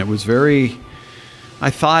interviews, and it was very. I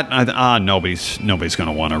thought, nobody's going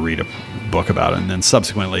to want to read a book about it. And then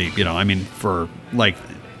subsequently, for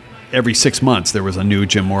every 6 months, there was a new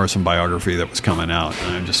Jim Morrison biography that was coming out.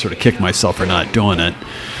 And I just sort of kicked myself for not doing it.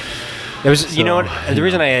 It was, the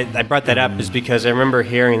reason I brought that up is because I remember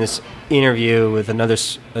hearing this interview with another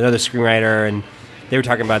screenwriter, and they were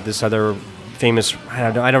talking about this other famous,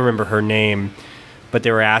 I don't remember her name, but they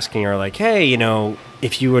were asking her, hey,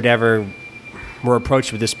 if you would ever were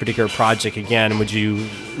approached with this particular project again, would you,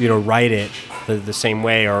 write it the same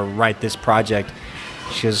way or write this project?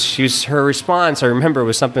 Her response, I remember,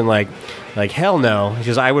 was something like hell no,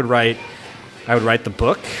 because I would write the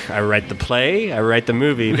book, I would write the play, I would write the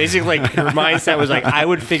movie. Basically, her mindset was I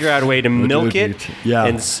would figure out a way to milk it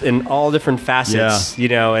in all different facets,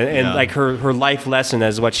 and her life lesson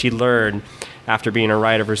as what she learned after being a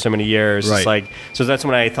writer for so many years. Right. It's so that's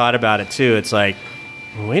when I thought about it too. It's wait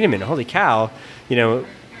a minute, holy cow.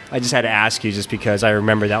 I just had to ask you just because I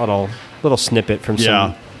remember that little snippet from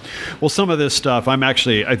some... Yeah. Well, some of this stuff, I'm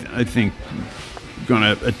actually, I think, going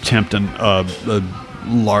to attempt a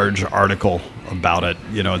large article about it,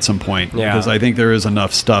 at some point. Yeah. Because I think there is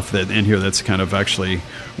enough stuff in here that's kind of actually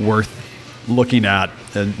worth looking at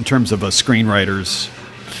in terms of a screenwriter's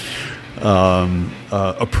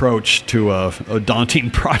approach to a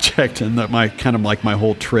daunting project, and that my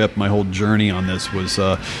whole trip, my whole journey on this was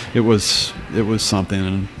it was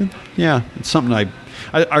something, and it's something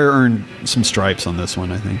I earned some stripes on this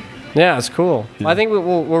one, I think. Yeah, it's cool. Yeah. Well, I think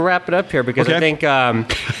we'll wrap it up here because I think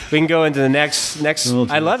we can go into the next.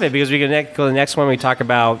 I love it because we can go to the next one. We talk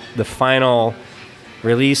about the final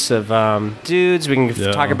release of Dudes. We can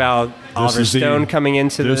talk about Oliver Stone coming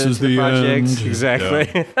into the project. End. Exactly.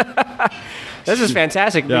 Yeah. This is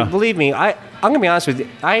fantastic. Yeah. Believe me, I'm going to be honest with you.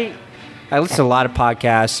 I listen to a lot of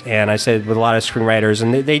podcasts, and I said with a lot of screenwriters,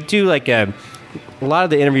 and they do like a lot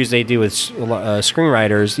of the interviews they do with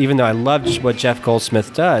screenwriters, even though I love what Jeff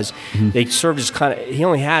Goldsmith does, they sort of just he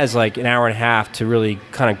only has like an hour and a half to really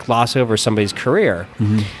kind of gloss over somebody's career.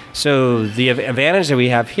 So the advantage that we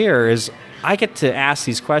have here is I get to ask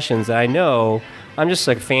these questions that I know I'm just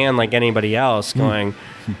like a fan like anybody else going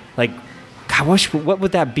like, God, what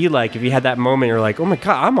would that be like if you had that moment? You're like, oh my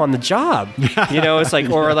God, I'm on the job. It's like,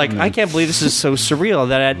 or like, I can't believe this is so surreal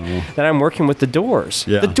that I'm working with the Doors.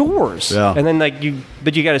 Yeah. The Doors. Yeah. And then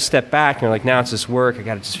but you got to step back and you're like, now it's this work. I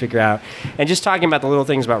got to just figure out. And just talking about the little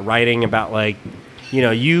things about writing, about like,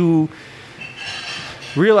 you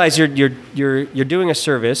realize you're doing a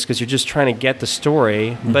service because you're just trying to get the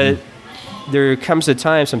story, but there comes a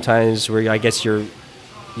time sometimes where I guess you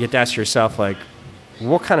have to ask yourself like,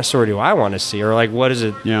 what kind of story do I want to see? Or like, what is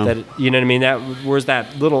it that, you know what I mean? Where's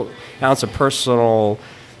that little ounce of personal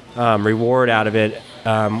reward out of it,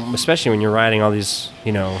 especially when you're writing all these,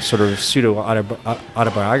 sort of pseudo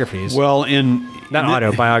autobiographies. Well, not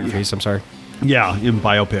autobiographies, I'm sorry. Yeah, in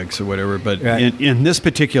biopics or whatever. But in this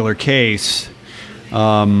particular case,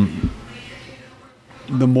 the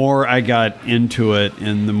more I got into it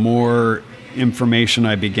and the more information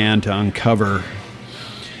I began to uncover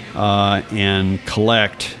and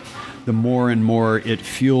collect, the more and more it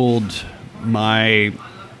fueled my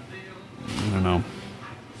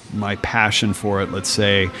passion for it, let's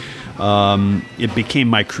say. It became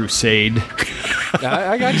my crusade.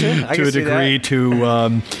 I got you. To a degree,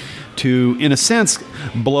 to, in a sense,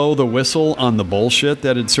 blow the whistle on the bullshit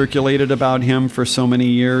that had circulated about him for so many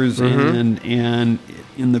years, and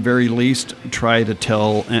in the very least,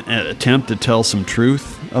 attempt to tell some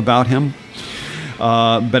truth about him.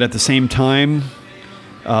 But at the same time,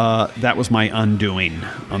 that was my undoing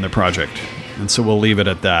on the project. And so we'll leave it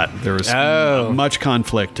at that. There was much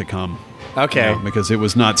conflict to come. Okay. Because it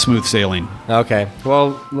was not smooth sailing. Okay.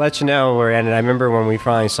 Well, let you know where it ended. I remember when we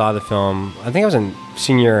finally saw the film, I think I was in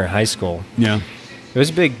senior year in high school. Yeah. It was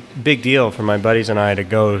a big deal for my buddies and I to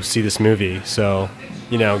go see this movie. So,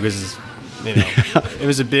 because it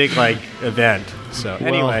was a big event. So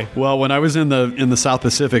anyway, well, when I was in the South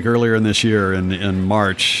Pacific earlier in this year in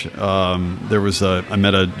March, I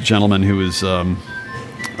met a gentleman who was a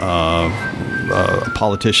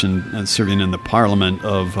politician serving in the Parliament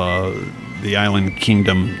of the island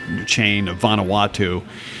kingdom chain of Vanuatu,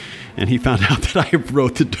 and he found out that I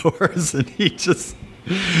wrote The Doors, and he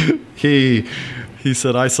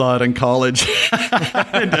said, I saw it in college,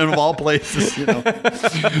 and of all places,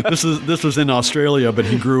 This was in Australia, but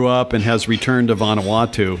he grew up and has returned to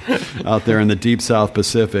Vanuatu out there in the deep South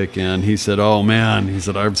Pacific, and he said, oh man,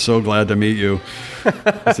 I'm so glad to meet you.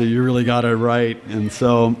 I said, you really got it right. And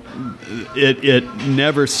so it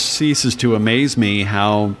never ceases to amaze me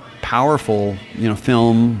how powerful,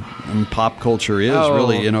 film and pop culture is.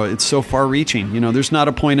 Really, it's so far-reaching. There's not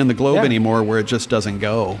a point in the globe anymore where it just doesn't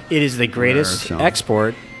go. It is the greatest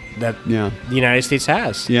export that the United States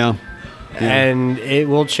has. Yeah. And it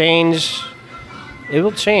will change. It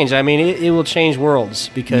will change. I mean, it will change worlds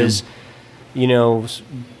because,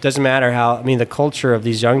 doesn't matter how. I mean, the culture of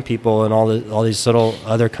these young people and all these little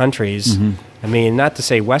other countries. I mean, not to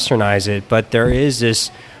say Westernize it, but there is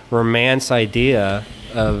this romance idea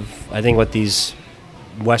of, I think, what these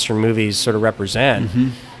Western movies sort of represent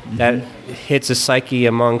that hits a psyche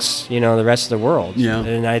amongst, the rest of the world. Yeah.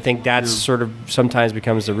 And I think that's sort of sometimes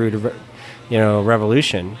becomes the root of,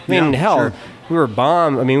 revolution. I mean, hell, we were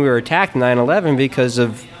bombed. I mean, we were attacked in 9/11 because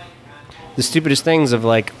of the stupidest things of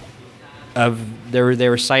they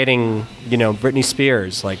were citing, Britney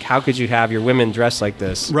Spears. Like, how could you have your women dressed like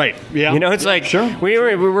this? Right. Yeah. It's like, sure. we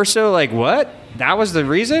were so like, what? That was the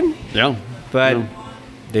reason? Yeah. But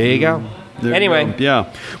there you go. Anyway.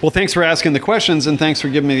 Yeah. Well, thanks for asking the questions, and thanks for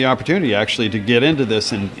giving me the opportunity actually to get into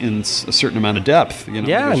this in a certain amount of depth.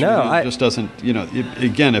 Yeah, no. It just doesn't,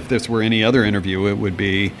 again, if this were any other interview, it would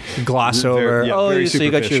be gloss over. Very so you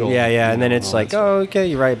got your, and then it's like, okay,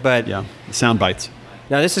 you're right. But sound bites.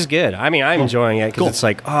 Now, this is good. I mean, I'm enjoying it because it's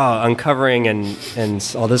like, uncovering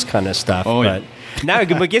and all this kind of stuff. Oh, but Now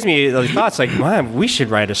it gives me those thoughts like, man, we should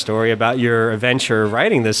write a story about your adventure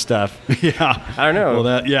writing this stuff. Yeah. I don't know. Well,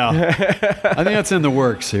 I think that's in the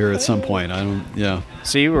works here at some point.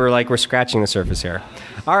 See, we're scratching the surface here.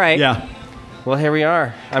 All right. Yeah. Well, here we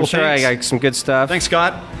are. I'm sure thanks. I got some good stuff. Thanks,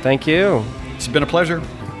 Scott. Thank you. It's been a pleasure.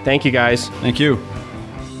 Thank you, guys. Thank you.